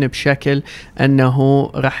ابليكيشن بشكل انه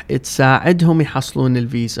راح تساعدهم يحصلون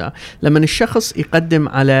الفيزا. لما الشخص يقدم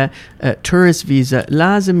على tourist فيزا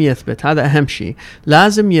لازم يثبت، هذا اهم شيء،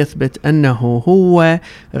 لازم يثبت انه هو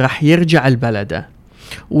راح يرجع لبلده.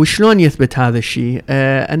 وشلون يثبت هذا الشيء؟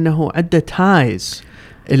 أنه عنده تايز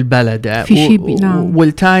البلد،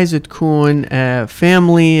 والتايز تكون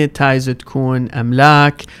family، تايز تكون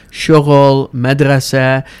أملاك، شغل،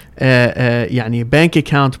 مدرسة، يعني bank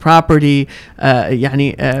account property،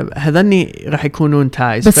 يعني هذني راح يكونون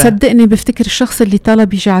تايز. بس صدقني بفتكر الشخص اللي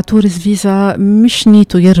طلب يجي على تورست فيزا مش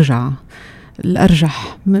نيته يرجع.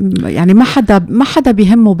 الأرجح يعني ما حدا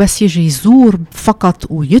بيهمه بس يجي يزور فقط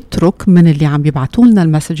ويترك من اللي عم يبعتوا لنا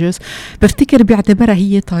المسجز. بفتكر بيعتبرها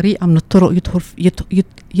هي طريقة من الطرق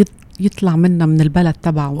يطلع منا من البلد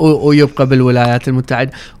تبعه ويبقى بالولايات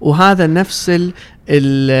المتحدة. وهذا نفس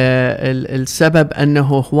السبب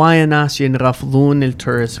أنه هواية ناس ينرفضون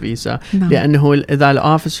التورست فيزا. نعم. لأنه إذا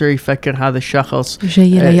الأوفيسر يفكر هذا الشخص جاي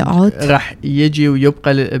ليقعد رح يجي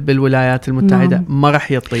ويبقى بالولايات المتحدة. نعم. ما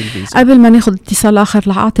رح يعطي الفيزا. قبل ما ناخذ اتصال آخر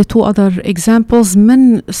لأعطي 2 other examples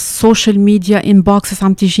من السوشيال ميديا inboxes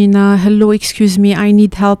عم تجينا. Hello, excuse me, I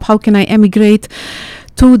need help. How can I emigrate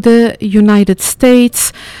to the United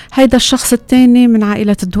States? هيدا الشخص الثاني من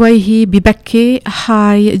عائلة دويهي ببكي.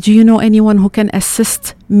 Hi, do you know anyone who can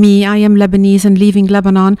assist me? I am Lebanese and leaving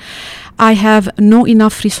Lebanon. I have no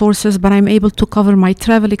enough resources, but I'm able to cover my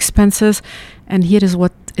travel expenses. And here is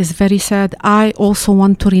what is very sad. I also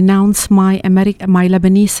want to renounce my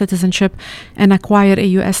Lebanese citizenship and acquire a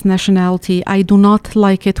U.S. nationality. I do not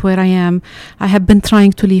like it where I am. I have been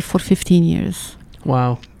trying to leave for 15 years.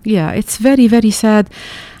 Wow. Yeah, it's very very sad.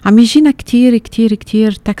 عم يجينا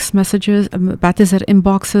كتير text messages، بعتذر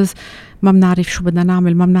inboxes، ما بنعرف شو بدنا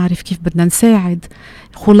نعمل، ما بنعرف كيف بدنا نساعد.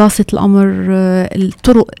 خلاصة الأمر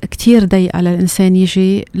الطرق كتير ضيقة للإنسان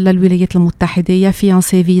يجي للولايات المتحدة، يا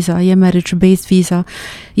فيانسي فيزا، يا مارج بيز فيزا،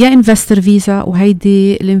 يا انفستر فيزا.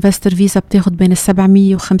 وهيدي الانفستر فيزا بتاخد بين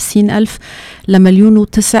 750,000 لمليون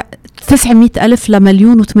 900,000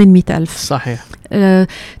 لمليون و800,000. صحيح.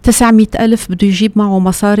 900,000 بده يجيب معه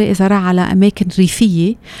مصاري إذا راح على أماكن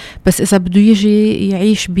ريفية، بس إذا بده يجي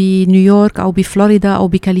يعيش بنيويورك أو بفلوريدا أو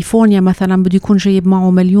بكاليفورنيا مثلا بده يكون جايب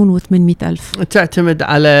معه 1,800,000. تعتمد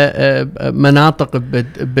على مناطق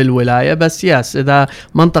بالولاية، بس ياس إذا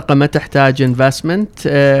منطقة ما تحتاج انفستمنت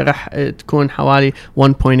راح تكون حوالي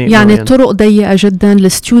 1.8 يعني الطرق ضيقة جدا.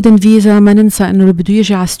 الستودنت فيزا ما ننسى إنه اللي بده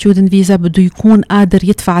يجي على ستودنت فيزا بده يكون قادر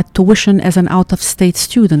يدفع التويشن as an out of state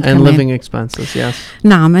student and living expenses. Yes.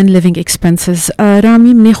 نعم and living expenses.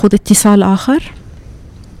 رامي بناخد اتصال آخر.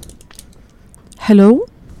 هلو.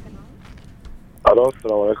 الو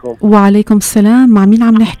السلام عليكم. وعليكم السلام، مع مين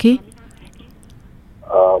عم نحكي؟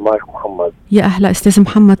 معك محمد. يا أهلا أستاذ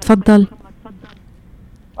محمد، تفضل.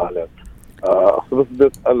 أهلا. بس بدي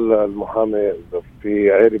أسأل المحامي إذا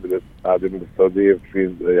في عائلة قاعدين بالسعودية، في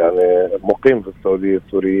يعني مقيم في السعودية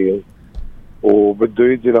سوريين وبده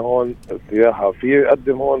يجي لهون سياحة، في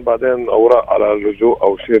يقدم هون بعدين أوراق على اللجوء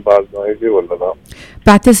أو شيء بعد ما يجي ولا لا؟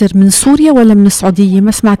 بعتذر، من سوريا ولا من السعودية؟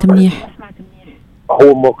 ما سمعت منيح.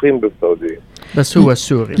 هو مقيم بالسعودية بس هو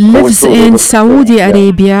السوري. lives in Saudi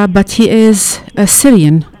Arabia but he is a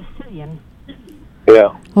Syrian.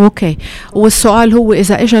 اوكي. والسؤال هو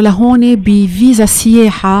إذا اجى لهون بفيزا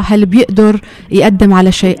سياحة هل بيقدر يقدم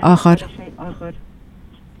على شيء آخر؟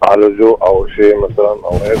 على لجوء أو شيء مثلا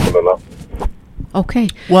أو هيك ولا لا؟ Okay.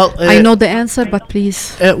 Well, I know the answer, but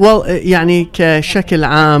please. يعني كشكل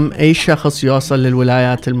عام أي شخص يوصل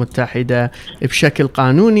للولايات المتحدة بشكل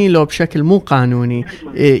قانوني لو بشكل مو قانوني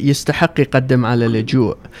يستحق يقدم على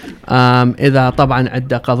لجوء. إذا طبعا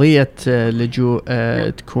عنده قضية لجوء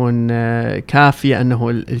تكون كافية أنه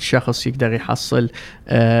الشخص يقدر يحصل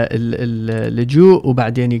اللجوء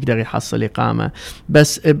وبعدين يقدر يحصل إقامة.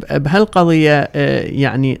 بس بهالقضية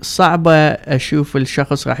يعني صعبة أشوف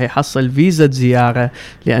الشخص راح يحصل فيزا زيارة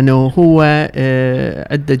لأنه هو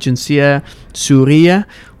عنده جنسية سورية،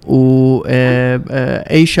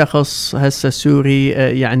 وأي شخص هسه سوري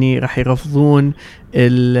يعني راح يرفضون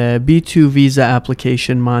البي 2 فيزا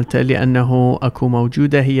ابليكيشن مالته لأنه أكو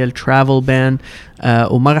موجودة هي الترافل بان،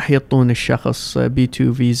 وما راح يعطون الشخص بي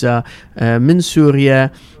 2 فيزا من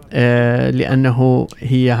سوريا لأنه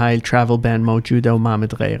هي هاي الترافل بان موجودة وما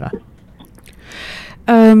متغيرة.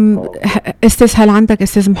 أستاذ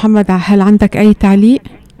أستاذ محمد هل عندك أي تعليق؟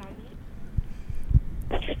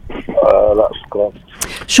 لا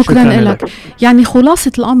شكرا لك. يعني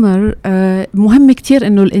خلاصة الأمر مهم كتير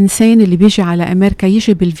إنه الإنسان اللي بيجي على أمريكا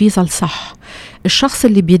يجي بالفيزا الصح. الشخص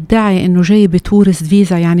اللي بيدعي إنه جاي بتورست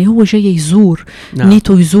فيزا يعني هو جاي يزور. نعم.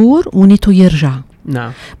 نيته يزور ونيته يرجع.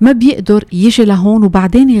 نعم. ما بيقدر يجي لهون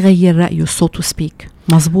وبعدين يغير رأيه so to speak.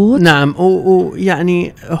 مزبوط. نعم.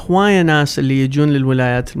 ويعني هواية ناس اللي يجون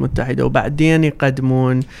للولايات المتحدة وبعدين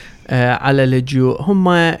يقدمون على لجوء هم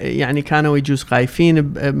يعني كانوا يجوز خايفين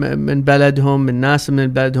من بلدهم، من ناس من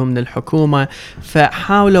بلدهم، من الحكومة،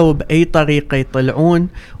 فحاولوا بأي طريقة يطلعون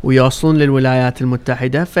ويوصلون للولايات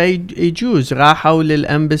المتحدة. فيجوز راحوا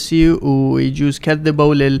للأمبسي ويجوز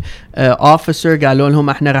كذبوا للأوفيسر قالوا لهم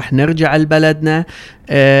احنا رح نرجع لبلدنا،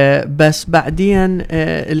 بس بعدين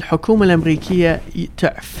الحكومة الأمريكية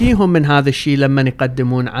تعفيهم من هذا الشيء لما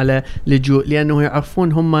يقدمون على لجوء، لأنه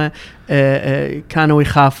يعرفون هم كانوا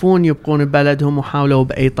يخافون يبقون ببلدهم وحاولوا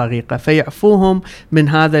بأي طريقة، فيعفوهم من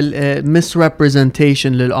هذا misrepresentation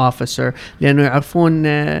للأوفيسر، لأنه يعرفون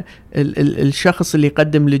الشخص اللي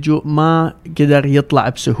يقدم لجوء ما قدر يطلع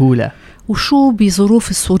بسهولة. وشو بظروف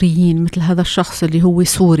السوريين مثل هذا الشخص اللي هو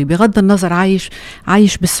سوري، بغض النظر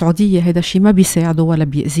عايش بالسعودية، هذا الشيء ما بيساعده ولا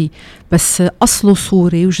بيأذيه، بس أصله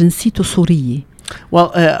سوري وجنسيته سورية.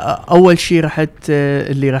 أول شيء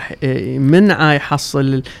اللي راح منع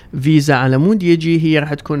يحصل فيزا على مود يجي هي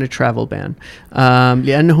راح تكون travel ban،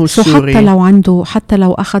 لأنه سوري. حتى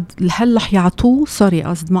لو أخذ، هل رح يعطوه،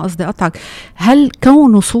 ما قصدي أقطعك، هل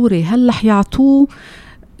كونه سوري هل رح يعطوه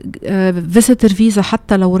visitor visa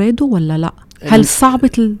حتى لو رادوا ولا لا؟ هل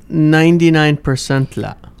صعبة 99%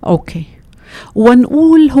 لا. أوكي،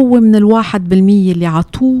 ونقول هو من 1% اللي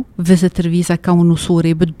عطوه visitor visa كونه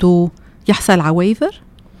سوري بده يحصل على waiver؟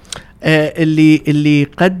 اللي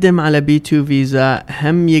يقدم على B2 فيزا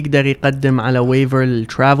هم يقدر يقدم على waiver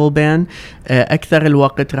الترافل بان. أكثر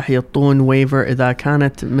الوقت رح يعطون waiver إذا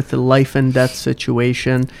كانت مثل life and death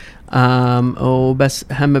situation، وبس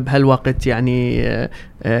هم بهالوقت يعني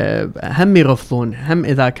هم يرفضون هم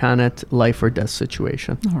إذا كانت life or death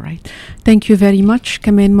situation. Alright. Thank you very much.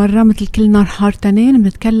 كمان مرة مثل كل نهار تنين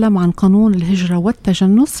بنتكلم عن قانون الهجرة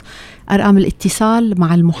والتجنس. أرقام الاتصال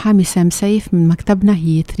مع المحامي سام سيف من مكتبنا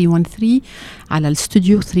هي 313 على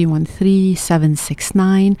الاستوديو 313-769-6666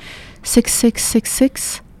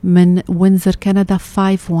 من وينزر كندا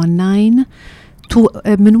 519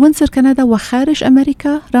 من وينزر كندا وخارج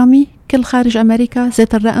أمريكا. رامي كل خارج أمريكا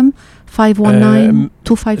زيت الرقم 519-256.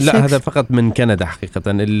 لا هذا فقط من كندا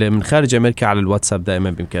حقيقة. اللي من خارج أمريكا على الواتساب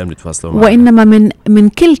دائما بإمكانهم يتواصلوا معنا. وإنما من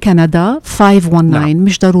كل كندا 519 نعم.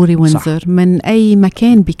 مش ضروري وينزر صح. من أي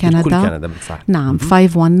مكان بكندا كل كندا بالصح. نعم 519-256-1023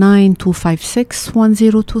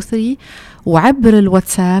 وعبر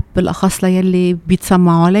الواتساب بالأخص ليلي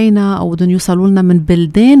بيتسمعوا علينا أو بدهم يوصلوا لنا من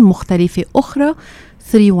بلدان مختلفة أخرى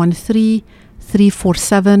 313-347-327-7074.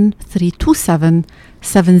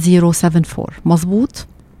 مظبوط؟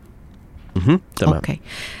 تمام. أوكي.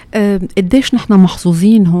 قديش نحن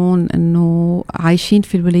محظوظين هون إنه عايشين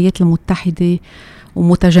في الولايات المتحدة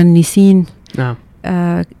ومتجنسين. نعم.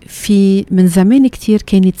 في من زمان كتير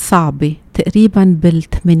كانت صعبة، تقريبا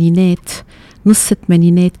بالثمانينات نص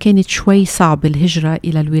الثمانينات كانت شوي صعبة الهجرة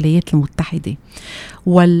إلى الولايات المتحدة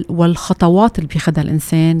والخطوات اللي بياخدها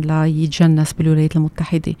الإنسان ليتجنس بالولايات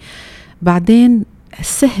المتحدة. بعدين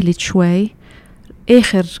سهلت شوي،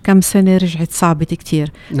 آخر كم سنة رجعت صعبة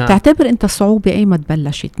كتير. نعم. تعتبر أنت الصعوبة أي ما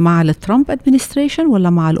تبلشت مع الترامب administration ولا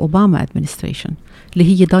مع الأوباما administration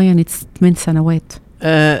اللي هي ضاينت 8 سنوات؟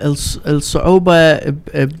 الصعوبة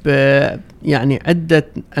يعني عدة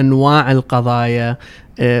أنواع القضايا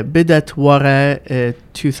بدت ورا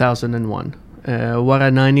 2001 ورا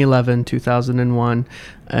 9/11 2001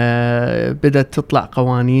 بدأت تطلع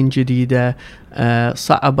قوانين جديدة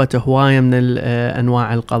صعبت هواية من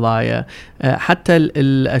أنواع القضايا. حتى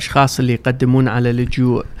الأشخاص اللي يقدمون على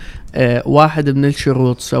لجوء واحد من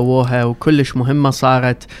الشروط سووها وكلش مهمة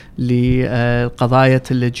صارت لقضايا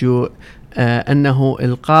اللجوء أنه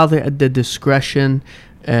القاضي عنده discretion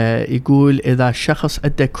يقول إذا الشخص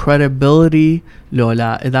عنده credibility لو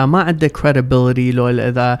لا. إذا ما عنده credibility لو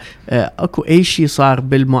إذا أكو أي شيء صار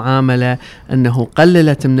بالمعاملة أنه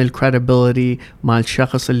قللت من credibility مع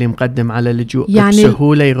الشخص اللي مقدم على لجوء يعني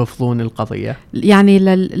بسهولة يرفضون القضية. يعني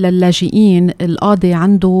للاجئين القاضي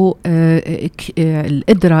عنده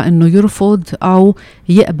القدرة أنه يرفض أو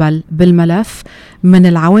يقبل بالملف. من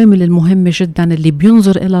العوامل المهمة جدا اللي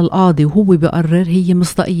بينظر إلى القاضي وهو بيقرر هي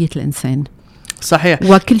مصداقية الإنسان. صحيح.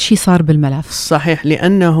 وكل شيء صار بالملف. صحيح،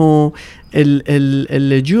 لأنه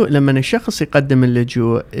اللجوء لما الشخص يقدم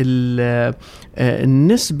اللجوء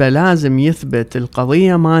النسبة لازم يثبت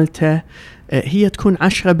القضية مالته هي تكون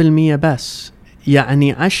 10% بس.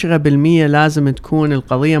 يعني 10% لازم تكون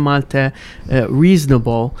القضية مالته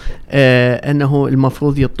reasonable أنه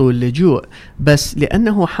المفروض يطول اللجوء. بس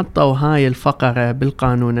لأنه حطوا هاي الفقرة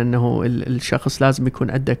بالقانون أنه الشخص لازم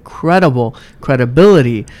يكون عنده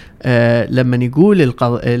credibility لما يقول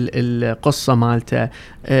القصة مالته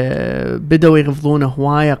بدأوا يرفضون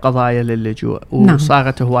هواية قضايا للجوء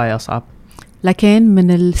وصارت هواية صعب. لكن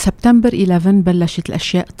من السبتمبر 11 بلشت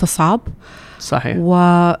الأشياء تصعب. صحيح.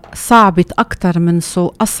 وصعبت أكتر من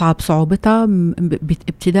أصعب صعوبتها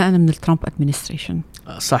ابتداء من الترامب administration.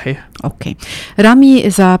 صحيح. أوكي رامي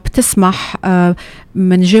إذا بتسمح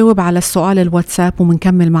منجاوب على السؤال الواتساب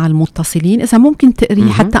ومنكمل مع المتصلين. إذا ممكن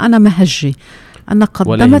تقري حتى أنا مهجي. أنا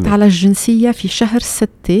قدمت على الجنسية في شهر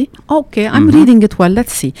 6. أوكي I'm reading it well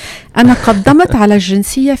let's see. أنا قدمت على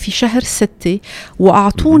الجنسية في شهر 6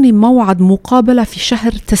 وأعطوني موعد مقابلة في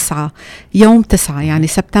شهر 9 يوم 9 يعني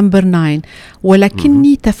سبتمبر 9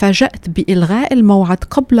 ولكني تفاجأت بإلغاء الموعد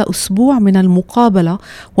قبل أسبوع من المقابلة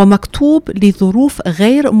ومكتوب لظروف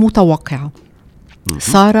غير متوقعة.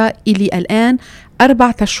 صار إلي الآن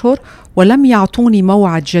 4 أشهر ولم يعطوني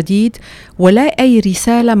موعد جديد ولا أي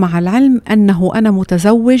رسالة، مع العلم أنه أنا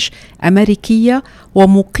متزوج أمريكية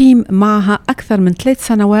ومقيم معها أكثر من 3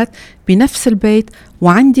 سنوات بنفس البيت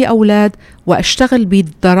وعندي أولاد وأشتغل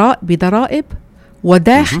بضرائب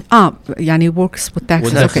وداخل يعني works with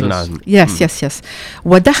taxes. yes.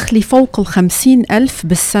 ودخلي فوق 50,000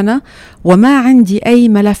 بالسنة وما عندي أي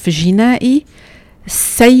ملف جنائي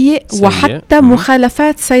سيء. وحتى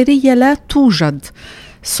مخالفات سيرية لا توجد.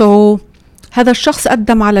 هذا الشخص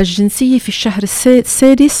قدم على الجنسية في الشهر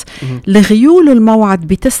السادس لغيول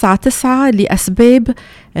الموعد ب9/9 لأسباب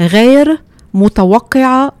غير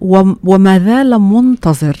متوقعة وما زال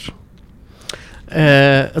منتظر.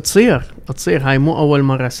 تصير هاي مو أول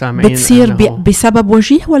مرة سامعين. بتصير بسبب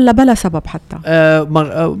وجيه ولا بلا سبب حتى؟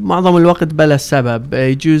 معظم الوقت بلا سبب.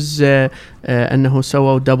 يجوز أنه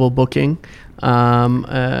سووا دبل بوكينج،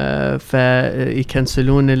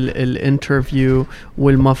 فيكنسلون الانترفيو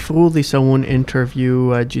والمفروض يسوون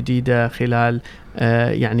انترفيو جديدة خلال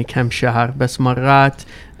يعني كم شهر، بس مرات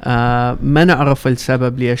ما نعرف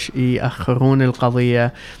السبب ليش يأخرون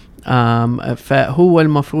القضية. فهو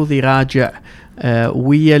المفروض يراجع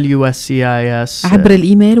ويا USCIS عبر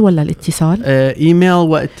الإيميل ولا الاتصال؟ إيميل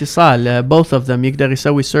واتصال both of them. يقدر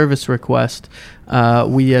يسوي service request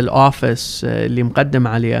ويا الأوفيس اللي مقدم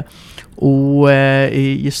عليه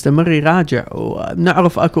ويستمر يراجع.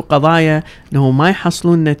 ونعرف أكو قضايا أنه ما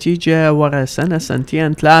يحصلون نتيجة ورا 1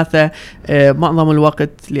 2 3 معظم الوقت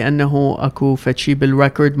لأنه أكو فتشي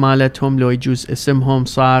بالريكورد مالتهم، لو يجوز اسمهم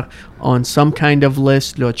صار on some kind of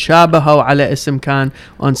list، لو تشابهوا على اسم كان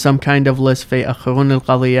on some kind of list فيأخرون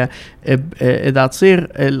القضية. إذا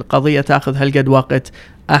تصير القضية تأخذ هالقد وقت،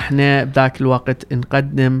 احنا بذاك الوقت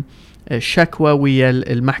نقدم شكوى ويا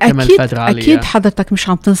المحكمة الفدرالية. أكيد حضرتك مش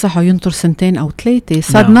عم تنصحه ينطر 2 أو 3،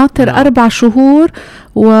 صار ناطر 4 شهور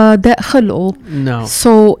وداء خلقه.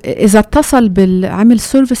 إذا اتصل بالعمل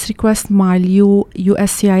سيرفيس ريكوست مع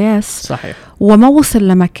USCIS صحيح وما وصل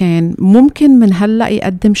لمكان، ممكن من هلأ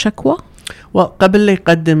يقدم شكوى؟ وقبل لا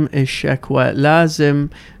يقدم الشكوى لازم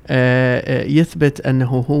يثبت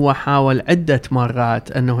أنه هو حاول عدة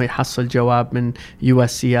مرات أنه يحصل جواب من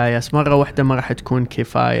USCIS. مرة واحدة ما راح تكون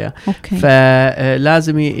كفاية.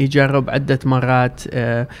 فلازم يجرب عدة مرات.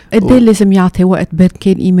 قد لازم يعطي وقت بين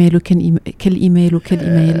كل إيميل وكل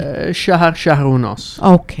إيميل؟ شهر ونص.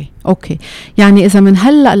 أوكي. يعني إذا من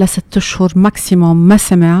هلأ ل6 أشهر ماكسيموم ما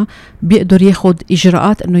سمع، بيقدر ياخد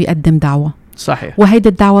إجراءات أنه يقدم دعوة. صحيح. وهيدا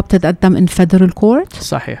الدعوة بتتقدم in federal court؟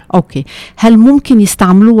 صحيح. أوكي. هل ممكن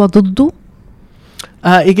يستعملوها ضده؟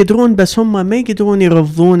 يقدرون، بس هم ما يقدرون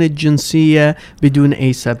يرفضون الجنسية بدون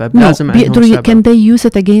أي سبب. لازم بيقدروا عندهم سبب. Can they use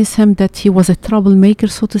it against him that he was a troublemaker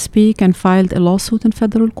so to speak and filed a lawsuit in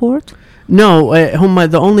federal court? No, هم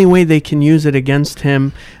the only way they can use it against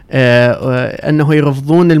him أنه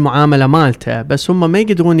يرفضون المعاملة مالته، بس هم ما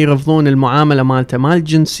يقدرون يرفضون المعاملة مالته مال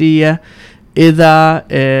الجنسية إذا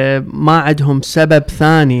ما عندهم سبب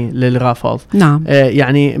ثاني للرفض. نعم.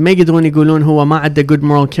 يعني ما يقدرون يقولون هو ما عنده good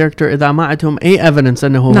moral character إذا ما عندهم أي evidence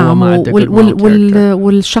أنه هو ما عنده good moral character.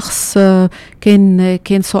 والشخص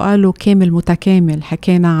كان سؤاله كامل متكامل.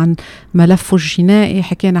 حكينا عن ملفه الجنائي،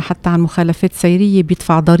 حكينا حتى عن مخالفات سيرية،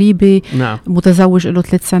 بيدفع ضريبة، نعم. متزوج له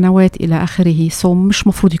 3 سنوات إلى آخره. مش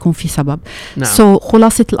مفروض يكون في سبب. نعم.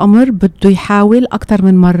 خلاصة الأمر بده يحاول أكتر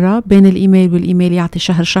من مرة بين الإيميل والإيميل، يعطي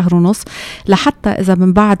شهر ونص، لحتى إذا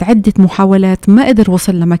من بعد عدة محاولات ما قدر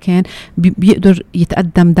وصل لمكان بيقدر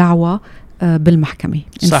يتقدم دعوة بالمحكمة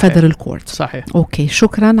الفيدرال كورت. صحيح. أوكي،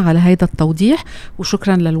 شكرا على هيدا التوضيح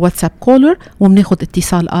وشكرا للواتساب كولر. وبناخد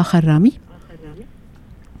اتصال آخر. رامي،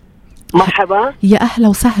 مرحبا. يا أهلا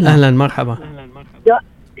وسهلا. أهلا مرحبا.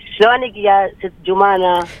 شلونك يا ست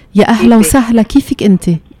جمانة؟ يا أهلا وسهلا، كيفك أنت؟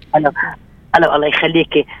 أهلا الله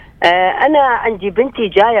يخليكي. أنا عندي بنتي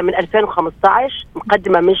جاية من 2015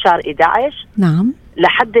 مقدمة من شهر 11. نعم.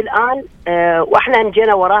 لحد الآن وإحنا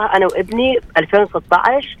جينا وراها أنا وابني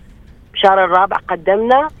 2016 بشهر الرابع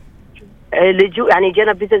قدمنا لجوء، يعني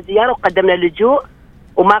جينا فيزا زيارة وقدمنا لجوء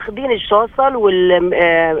وماخذين الشوصل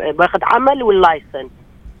والماخذ عمل واللايسن.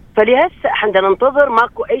 فلهسه احنا ننتظر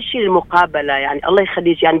ماكو أي شيء للمقابلة. يعني الله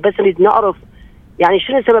يخليك، يعني بس نريد نعرف يعني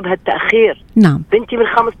شنو سبب هالتأخير. نعم. بنتي من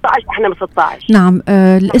 15 احنا من 16. نعم.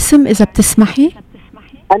 الاسم إذا بتسمحي؟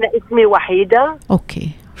 أنا اسمي وحيدة. أوكي،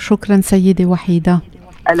 شكرا سيدة وحيدة.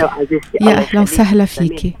 أهلا عزيزتي. يا أهلا وسهلا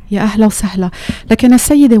فيكي. يا أهلا وسهلا. لكن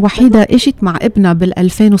السيدة وحيدة اجت مع ابنها بال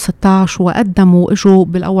 2016 وقدموا اجوا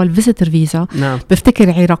بالأول فيزيتر فيزا. نعم.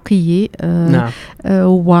 بفتكر عراقية. نعم.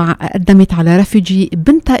 وقدمت على ريفوجي.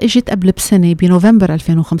 بنتها اجت قبل بسنة بنوفمبر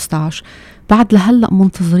 2015. بعد لهلأ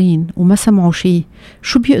منتظرين وما سمعوا شيء.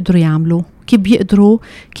 شو بيقدروا يعملوا؟ كيف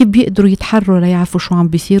بيقدروا يتحروا ليعرفوا شو عم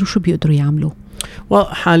بيصير وشو بيقدروا يعملوا؟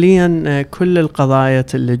 حاليا كل القضايا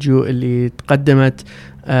اللجوء اللي تقدمت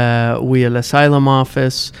ويا الاسايلم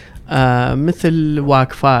اوفيس مثل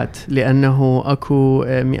واقفات، لأنه أكو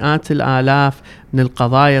مئات الآلاف من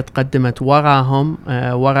القضايا تقدمت وراهم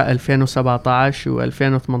وراء 2017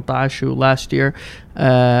 و2018 و last year.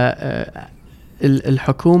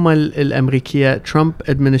 الحكومة الأمريكية ترامب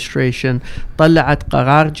administration طلعت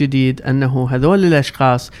قرار جديد أنه هذول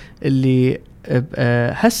الأشخاص اللي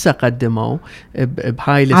هسه قدموا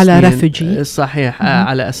بهاي السنين على ريفوجي، صحيح،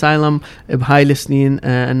 على اسايلم بهاي السنين،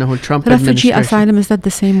 انه الترامب ريفوجي اسايلم is that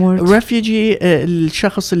the same word؟ ريفوجي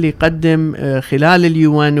الشخص اللي قدم خلال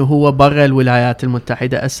اليوان وهو برا الولايات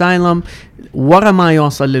المتحدة. اسايلم ورا ما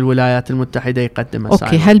يوصل للولايات المتحدة يقدم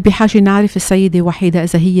اسايلم. اوكي، هل بحاجة نعرف السيدة وحيدة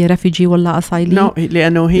اذا هي ريفوجي ولا اسايلي؟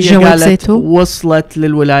 لانه هي قالت وصلت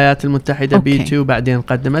للولايات المتحدة B2 بعدين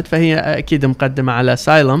قدمت، فهي اكيد مقدمة على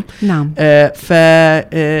اسايلم. نعم.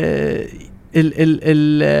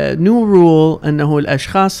 النيو رول انه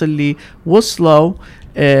الاشخاص اللي وصلوا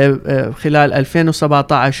خلال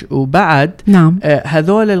 2017 وبعد، نعم،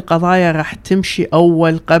 هذول القضايا راح تمشي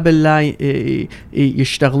اول قبل لا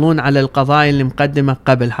يشتغلون على القضايا اللي مقدمة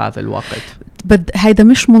قبل هذا الوقت.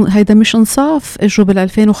 هيدا مش انصاف. اجوا بال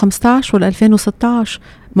 2015 وال 2016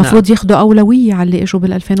 مفروض ياخدوا أولوية على اللي اجوا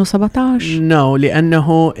بال 2017.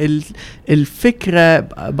 لأنه الفكرة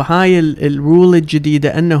بهاي الرول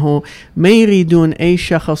الجديدة أنه ما يريدون أي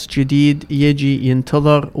شخص جديد يجي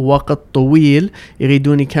ينتظر وقت طويل،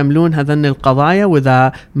 يريدون يكملون هذن القضايا،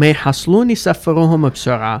 وإذا ما يحصلون يسفروهم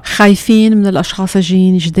بسرعة. خايفين من الأشخاص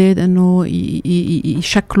الجايين جديد أنه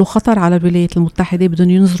يشكلوا خطر على الولايات المتحدة، بدهم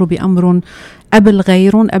ينظروا بأمرهم قبل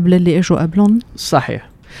غيرهم، قبل اللي اجوا قبلهم.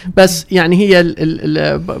 صحيح، بس يعني هي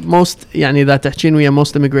most يعني إذا تحكين ويا most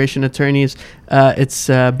immigration attorneys it's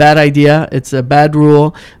a bad idea, it's a bad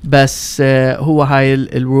rule، بس هو هاي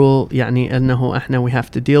الرول يعني أنه إحنا we have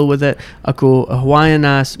to deal with it. أكو هواية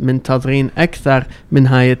ناس منتظرين أكثر من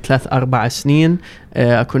هاي 3-4 سنين،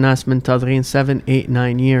 أكو ناس منتظرين 7-8-9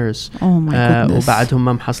 years وبعدهم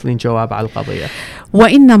ما محصلين جواب على القضية.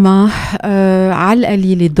 وإنما على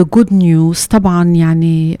القليل the good news طبعا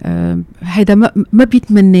يعني هيدا ما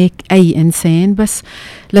بيتمناك أي إنسان، بس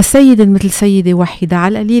للسيدة مثل سيدة وحيدة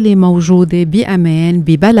على القليل موجودة بأمان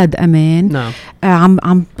ببلد أمان. نعم.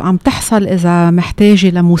 عم تحصل إذا محتاجة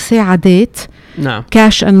لمساعدات، نعم،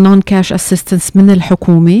 كاش and non cash assistance من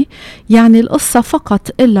الحكومة. يعني القصة فقط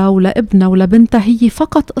إلا ولابنها ولبنتها هي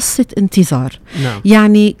فقط قصة انتظار. نعم.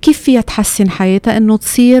 يعني كيف فيها تحسن حياتها؟ إنه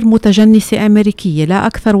تصير متجنسة أمريكية، لا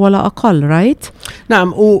أكثر ولا أقل. رايت؟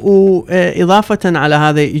 نعم. وإضافة على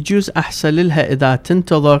هذا يجوز أحسن لها إذا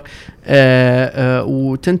تنتظر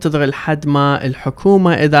وتنتظر لحد ما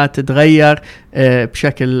الحكومة إذا تتغير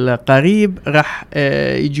بشكل قريب، راح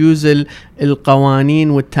يجوز القوانين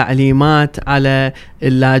والتعليمات على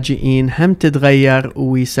اللاجئين هم تتغير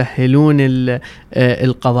ويسهلون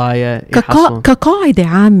القضايا. كقاعدة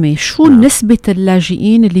عامة، شو نسبة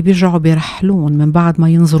اللاجئين اللي بيرجعوا بيرحلون من بعد ما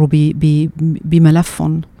ينظروا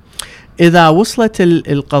بملفهم؟ إذا وصلت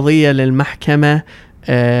القضية للمحكمة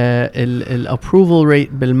الابروفل ريت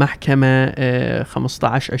بالمحكمة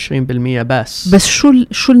 15-20% بس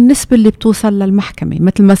شو النسبة اللي بتوصل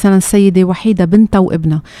للمحكمة؟ مثلا سيدة وحيدة بنتها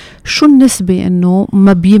وابنها، شو النسبة انه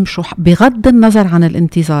ما بيمشوا بغض النظر عن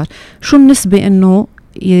الانتظار؟ شو النسبة انه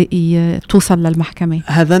توصل للمحكمة؟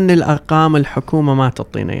 هذن الأرقام الحكومة ما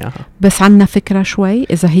تعطينا إياها، بس عنا فكرة شوي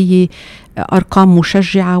إذا هي أرقام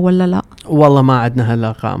مشجعة ولا لا؟ والله ما عندنا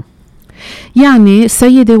هالأرقام. يعني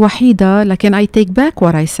السيدة وحيدة، لكن I take back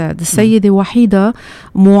what I said، السيدة وحيدة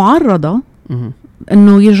معرضة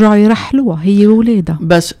انه يرجعوا يرحلوها هي وولادها،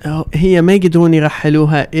 بس هي ما يقدرون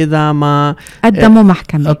يرحلوها اذا ما قدموا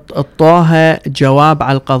محكمة اعطوها جواب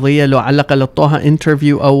على القضية. لو على الاقل اعطوها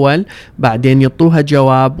انترفيو اول، بعدين يعطوها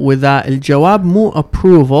جواب، واذا الجواب مو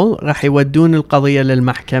ابروفل راح يودون القضية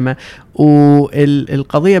للمحكمة،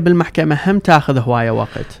 والقضية بالمحكمة هم تاخذ هواية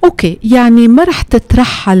وقت. اوكي، يعني ما رح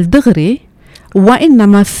تترحل دغري،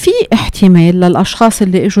 وإنما في احتمال للأشخاص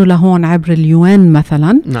اللي اجوا لهون عبر اليوان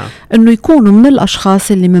مثلا، نعم، انه يكونوا من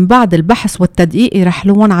الأشخاص اللي من بعد البحث والتدقيق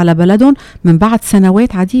يرحلون على بلدهم من بعد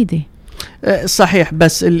سنوات عديدة. صحيح،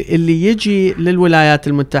 بس اللي يجي للولايات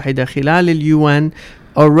المتحدة خلال اليوان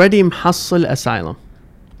already محصل asylum،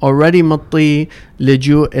 already مطي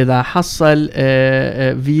لجوء، إذا حصل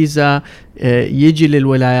فيزا يجي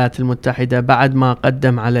للولايات المتحدة بعد ما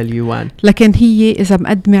قدم على اليوان. لكن هي إذا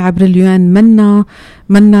مقدمة عبر اليوان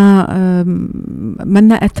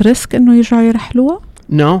منا at risk إنه يرجعوا يرحلوها؟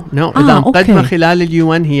 إذا مقدمة خلال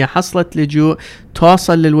اليون هي حصلت لجوء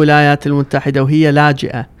توصل للولايات المتحدة وهي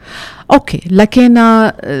لاجئة. أوكي، لكن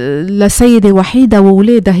لسيدة وحيدة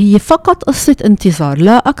وولادة هي فقط قصة انتظار،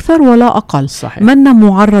 لا أكثر ولا أقل. صحيح. منا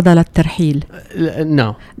معرضة للترحيل.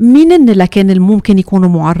 مين لكن الممكن يكونوا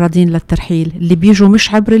معرضين للترحيل؟ اللي بيجوا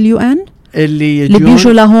مش عبر اليون؟ اللي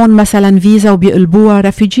بيجوا لهون مثلا فيزا وبيقلبوها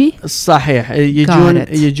ريفيجي. صحيح،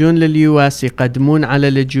 يجون لليوس يقدمون على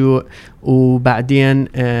لجوء وبعدين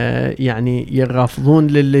يعني يرفضون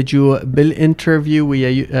للجوء بالانترفيو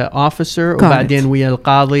ويا اوفيسر وبعدين ويا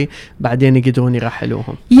القاضي، بعدين يقدرون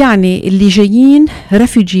يرحلوهم. يعني اللي جايين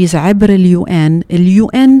ريفيجيز عبر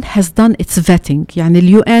اليون has done its vetting، يعني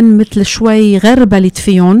اليون مثل شوي غربلت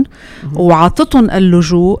فيهم وعطتهم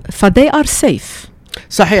اللجوء فدي are safe.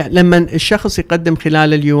 صحيح، لما الشخص يقدم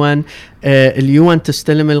خلال اليون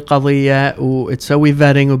تستلم القضية وتسوي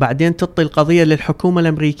فيرينج وبعدين تعطي القضية للحكومة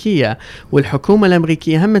الأمريكية، والحكومة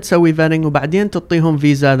الأمريكية هم تسوي فيرينج وبعدين تعطيهم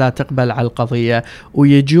فيزا إذا تقبل على القضية،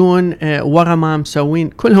 ويجون ورا ما مسوين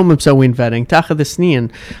كلهم مسوين فيرينج تأخذ سنين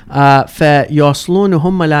فيوصلون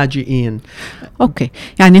وهم لاجئين. أوكي،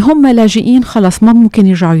 يعني هم لاجئين خلاص ما ممكن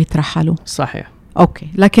يرجعوا يترحلوا. صحيح. أوكي،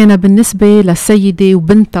 لكن بالنسبة للسيدة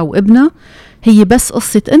وبنتها وابنها هي بس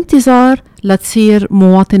قصة انتظار لتصير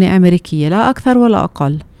مواطنة أمريكية، لا أكثر ولا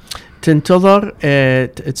أقل. تنتظر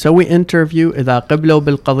تسوي انترفيو إذا قبلوا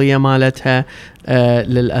بالقضية مالتها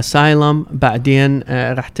للأسايلم، بعدين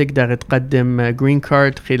رح تقدر تقدم جرين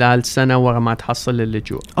كارد خلال سنة ورا ما تحصل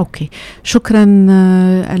اللجوء. أوكي، شكرا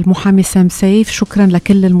المحامي سام سيف، شكرا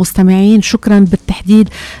لكل المستمعين، شكرا بالتحديد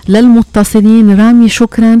للمتصلين. رامي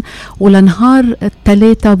شكرا، ولنهار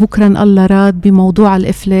الثلاثة بكرا الله راد بموضوع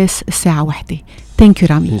الإفلاس الساعة 1. ثانك يو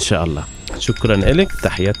رامي. إن شاء الله. شكرا لك،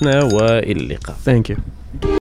 تحياتنا وإلى اللقاء. ثانك يو.